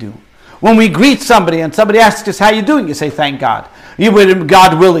everything we do. When we greet somebody and somebody asks us, how you doing? You say, thank God. You would,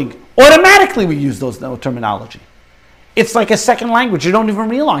 God willing. Automatically we use those terminology. It's like a second language. You don't even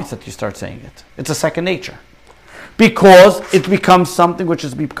realize that you start saying it. It's a second nature. Because it becomes something which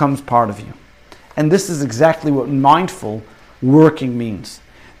becomes part of you. And this is exactly what mindful working means.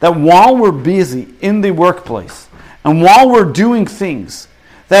 That while we're busy in the workplace, and while we're doing things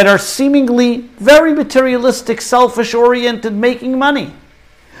that are seemingly very materialistic, selfish-oriented, making money.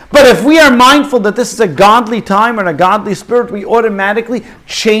 But if we are mindful that this is a godly time and a godly spirit, we automatically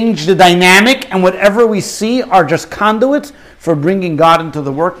change the dynamic, and whatever we see are just conduits for bringing God into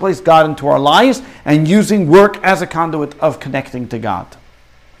the workplace, God into our lives, and using work as a conduit of connecting to God.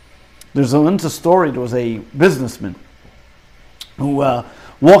 There's a story. There was a businessman who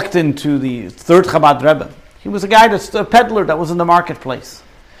walked into the third Chabad Rebbe. He was a peddler that was in the marketplace.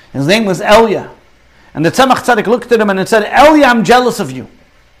 His name was Elia. And the Tzemach Tzedek looked at him and said, Elia, I'm jealous of you.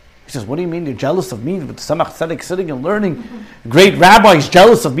 He says, what do you mean you're jealous of me? With the Tzemach Tzedek sitting and learning, great rabbi is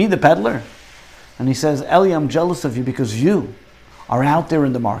jealous of me, the peddler. And he says, Elia, I'm jealous of you because you are out there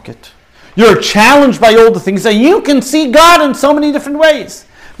in the market. You're challenged by all the things that you can see God in so many different ways.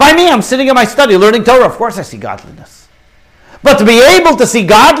 By me, I'm sitting in my study learning Torah. Of course I see godliness. But to be able to see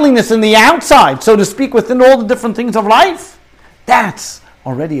godliness in the outside, so to speak, within all the different things of life, that's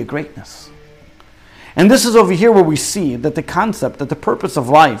already a greatness. And this is over here where we see that the concept, that the purpose of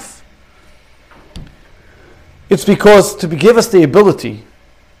life, it's because to give us the ability,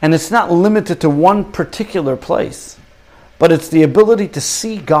 and it's not limited to one particular place, but it's the ability to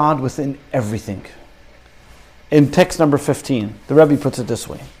see God within everything. In text number 15, the Rebbe puts it this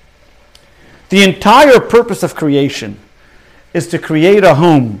way. The entire purpose of creation is to create a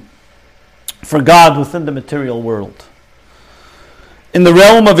home for God within the material world. In the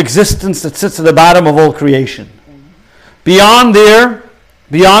realm of existence that sits at the bottom of all creation. Beyond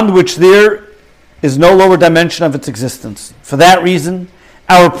which there is no lower dimension of its existence. For that reason,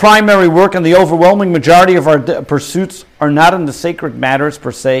 our primary work and the overwhelming majority of our pursuits are not in the sacred matters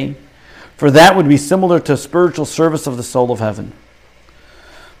per se, for that would be similar to a spiritual service of the soul of heaven.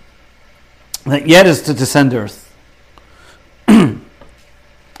 That yet is to descend earth.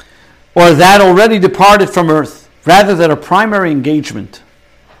 Or that already departed from earth. Rather that our primary engagement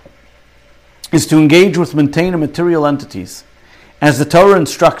is to engage with maintain material entities. As the Torah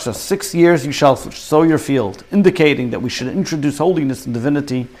instructs us, 6 years you shall sow your field, indicating that we should introduce holiness and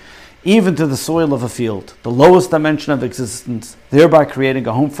divinity even to the soil of a field, the lowest dimension of existence, thereby creating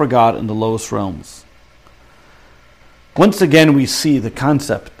a home for God in the lowest realms. Once again we see the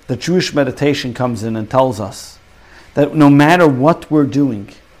concept that Jewish meditation comes in and tells us that no matter what we're doing,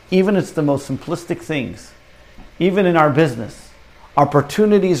 even it's the most simplistic things, even in our business,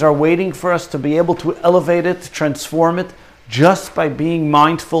 opportunities are waiting for us to be able to elevate it, to transform it. Just by being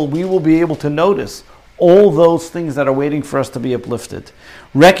mindful, we will be able to notice all those things that are waiting for us to be uplifted.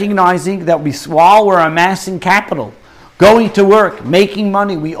 Recognizing that while we're amassing capital, going to work, making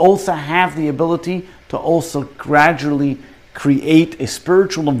money, we also have the ability to also gradually create a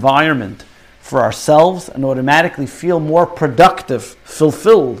spiritual environment for ourselves and automatically feel more productive,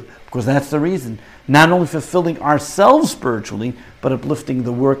 fulfilled, because that's the reason. Not only fulfilling ourselves spiritually, but uplifting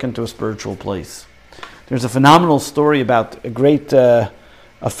the work into a spiritual place. There's a phenomenal story about a great a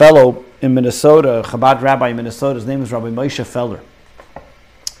fellow in Minnesota, a Chabad rabbi in Minnesota. His name is Rabbi Moshe Feller.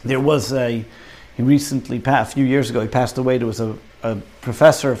 There was he recently, a few years ago, he passed away. There was a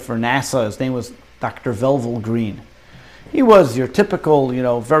professor for NASA. His name was Dr. Velvel Green. He was your typical,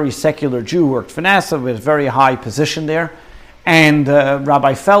 very secular Jew, worked for NASA, with a very high position there. And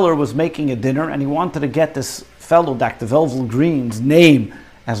Rabbi Feller was making a dinner, and he wanted to get this fellow, Dr. Velvel Green's name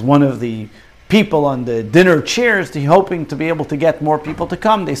as one of the people on the dinner chairs, hoping to be able to get more people to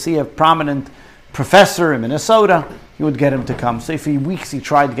come. They see a prominent professor in Minnesota, he would get him to come. So for weeks he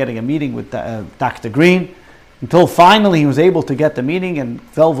tried getting a meeting with Dr. Green, until finally he was able to get the meeting, and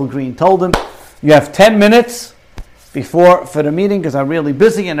Velvel Green told him, you have 10 minutes for the meeting, because I'm really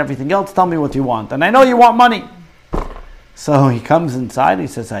busy and everything else. Tell me what you want. And I know you want money. So he comes inside,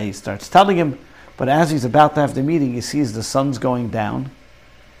 he starts telling him, but as he's about to have the meeting, he sees the sun's going down,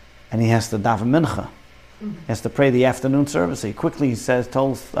 and he has to daven mincha. He has to pray the afternoon service. He quickly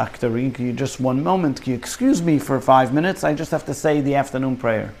tells Dr. Green, can you just 1 moment, can you excuse me for 5 minutes? I just have to say the afternoon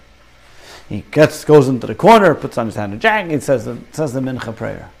prayer. He goes into the corner, puts on his hand and jack, and says the mincha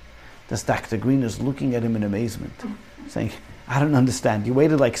prayer. This Dr. Green is looking at him in amazement, saying, I don't understand. You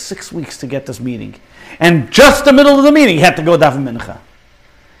waited like 6 weeks to get this meeting. And just the middle of the meeting, he had to go daven mincha.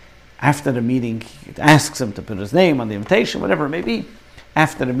 After the meeting, he asks him to put his name on the invitation, whatever it may be.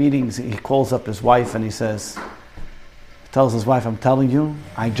 After the meetings, he calls up his wife and he tells his wife, I'm telling you,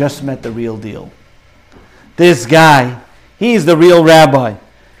 I just met the real deal. This guy, he's the real rabbi.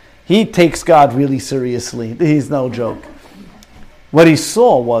 He takes God really seriously. He's no joke. What he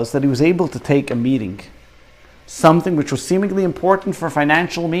saw was that he was able to take a meeting, something which was seemingly important for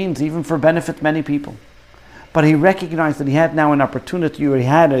financial means, even for benefit many people. But he recognized that he had now an opportunity, or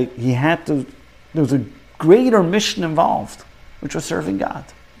there was a greater mission involved, which was serving God.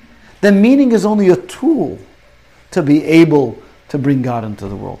 The meeting is only a tool to be able to bring God into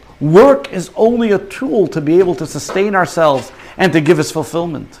the world. Work is only a tool to be able to sustain ourselves and to give us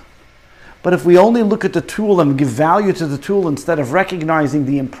fulfillment. But if we only look at the tool and give value to the tool instead of recognizing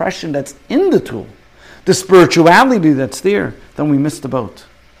the impression that's in the tool, the spirituality that's there, then we miss the boat.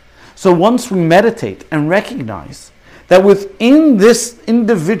 So once we meditate and recognize that within this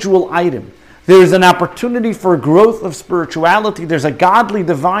individual item, there is an opportunity for growth of spirituality, there's a godly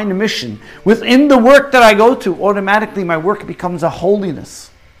divine mission within the work that I go to, automatically my work becomes a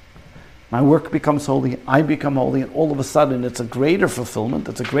holiness. My work becomes holy, I become holy, and all of a sudden it's a greater fulfillment,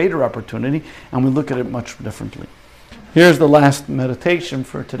 it's a greater opportunity, and we look at it much differently. Here's the last meditation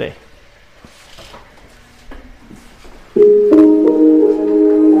for today.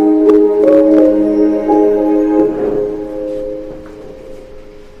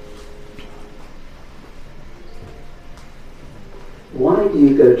 Why do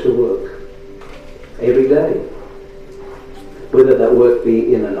you go to work every day? Whether that work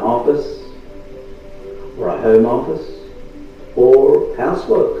be in an office, or a home office, or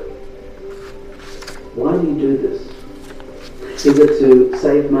housework. Why do you do this? Is it to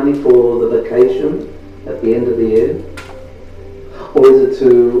save money for the vacation at the end of the year? Or is it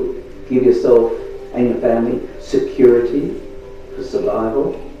to give yourself and your family security for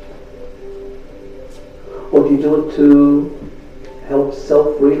survival? Or do you do it to help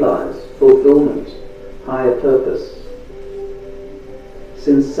self-realize, fulfillment, higher purpose?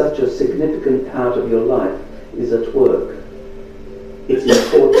 Since such a significant part of your life is at work, it's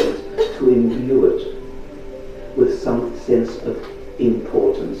important to imbue it with some sense of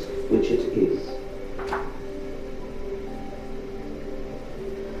importance, which it is.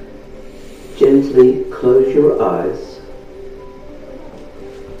 Gently close your eyes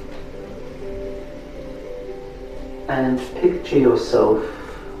and picture yourself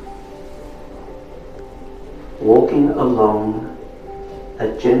walking along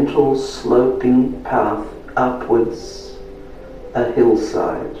a gentle sloping path upwards a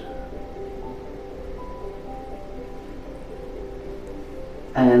hillside.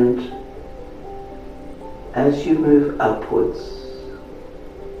 And as you move upwards,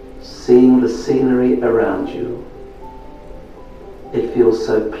 seeing the scenery around you, it feels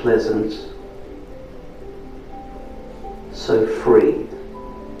so pleasant, so free,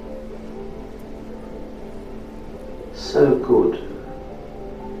 so good.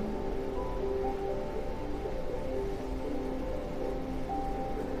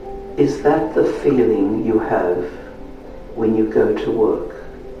 Is that the feeling you have when you go to work?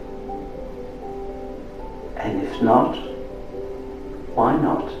 And if not, why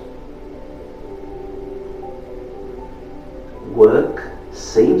not? Work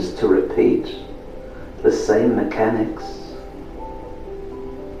seems to repeat the same mechanics.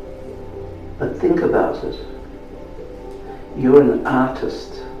 But think about it. You're an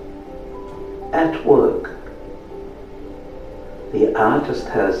artist at work. The artist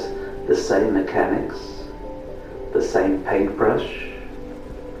has the same mechanics, the same paintbrush,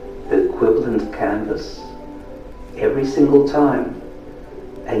 the equivalent canvas, every single time.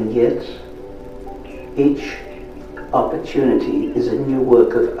 And yet, each opportunity is a new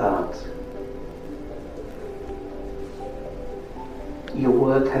work of art. Your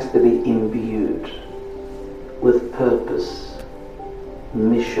work has to be imbued with purpose,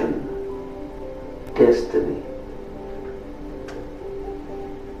 mission, destiny.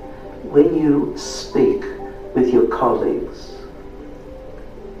 When you speak with your colleagues,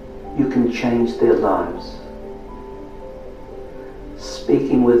 you can change their lives.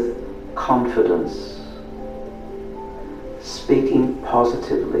 Speaking with confidence, speaking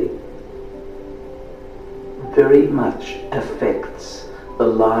positively, very much affects the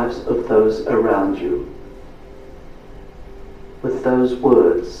lives of those around you. With those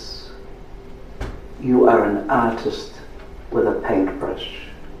words, you are an artist with a paintbrush.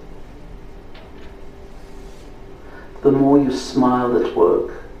 The more you smile at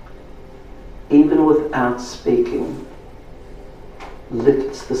work, even without speaking,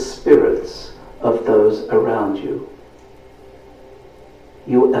 lifts the spirits of those around you.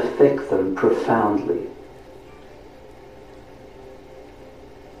 You affect them profoundly.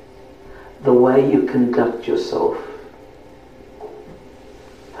 The way you conduct yourself,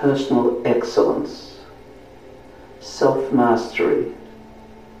 personal excellence, self-mastery,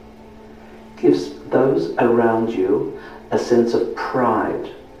 gives those around you a sense of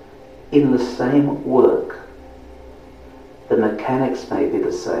pride in the same work. The mechanics may be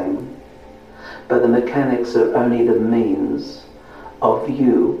the same, but the mechanics are only the means of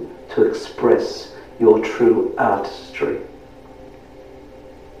you to express your true artistry.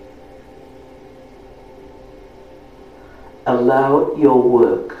 Allow your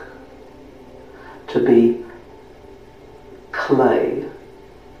work to be clay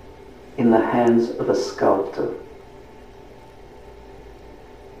in the hands of a sculptor.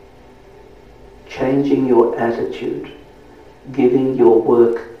 Changing your attitude, giving your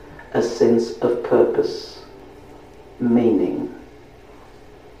work a sense of purpose, meaning,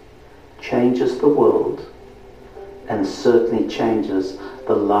 changes the world and certainly changes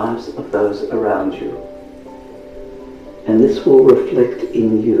the lives of those around you. And this will reflect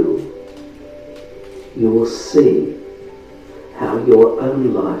in you. You will see how your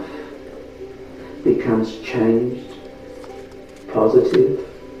own life becomes changed, positive,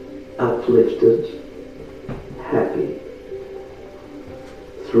 uplifted, happy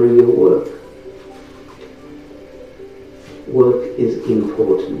through your work. Work is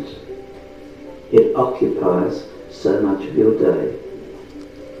important. It occupies so much of your day.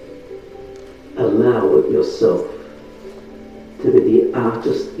 Allow yourself to be the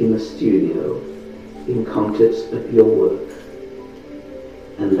artist in the studio in context of your work.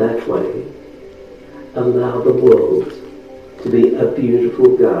 And that way, allow the world to be a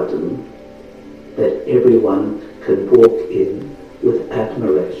beautiful garden that everyone can walk in with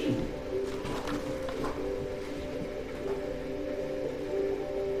admiration.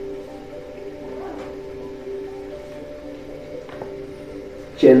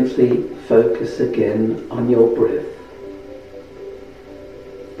 Gently focus again on your breath.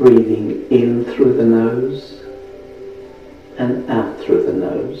 Breathing in through the nose and out through the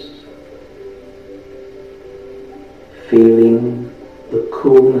nose. Feeling the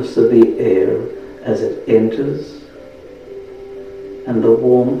coolness of the air as it enters and the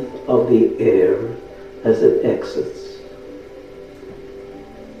warmth of the air as it exits.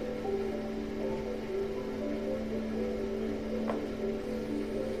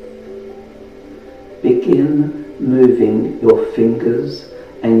 Begin moving your fingers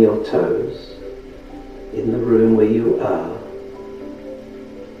and your toes in the room where you are.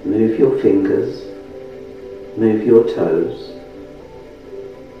 Move your fingers, move your toes.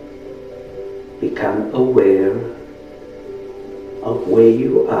 Become aware of where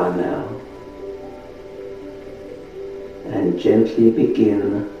you are now and gently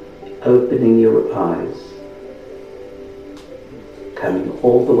begin opening your eyes, coming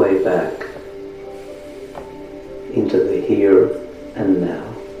all the way back into the here and now.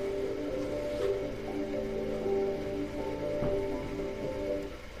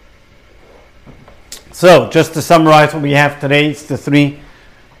 So, just to summarize what we have today, it's the three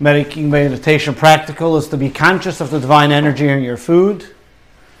making meditation practical is to be conscious of the divine energy in your food,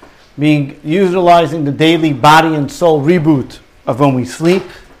 utilizing the daily body and soul reboot of when we sleep,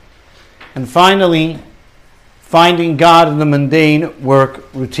 and finally, finding God in the mundane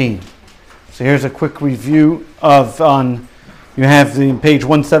work routine. So here's a quick review you have page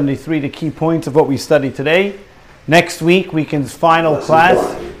 173, the key points of what we studied today. Next week,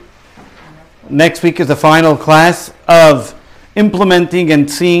 Next week is the final class of implementing and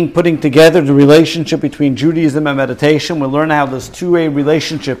seeing, putting together the relationship between Judaism and meditation. We'll learn how this two-way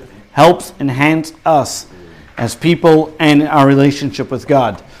relationship helps enhance us as people and our relationship with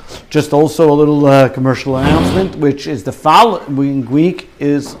God. Just also a little commercial announcement, which is the following week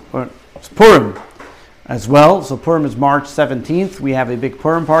is Purim as well. So Purim is March 17th. We have a big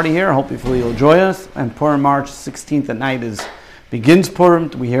Purim party here. Hopefully you'll join us. And Purim March 16th at night begins Purim.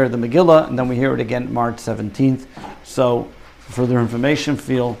 We hear the Megillah, and then we hear it again March 17th. So for further information,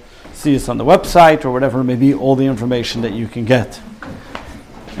 see us on the website or whatever may be all the information that you can get.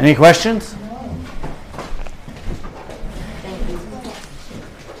 Any questions?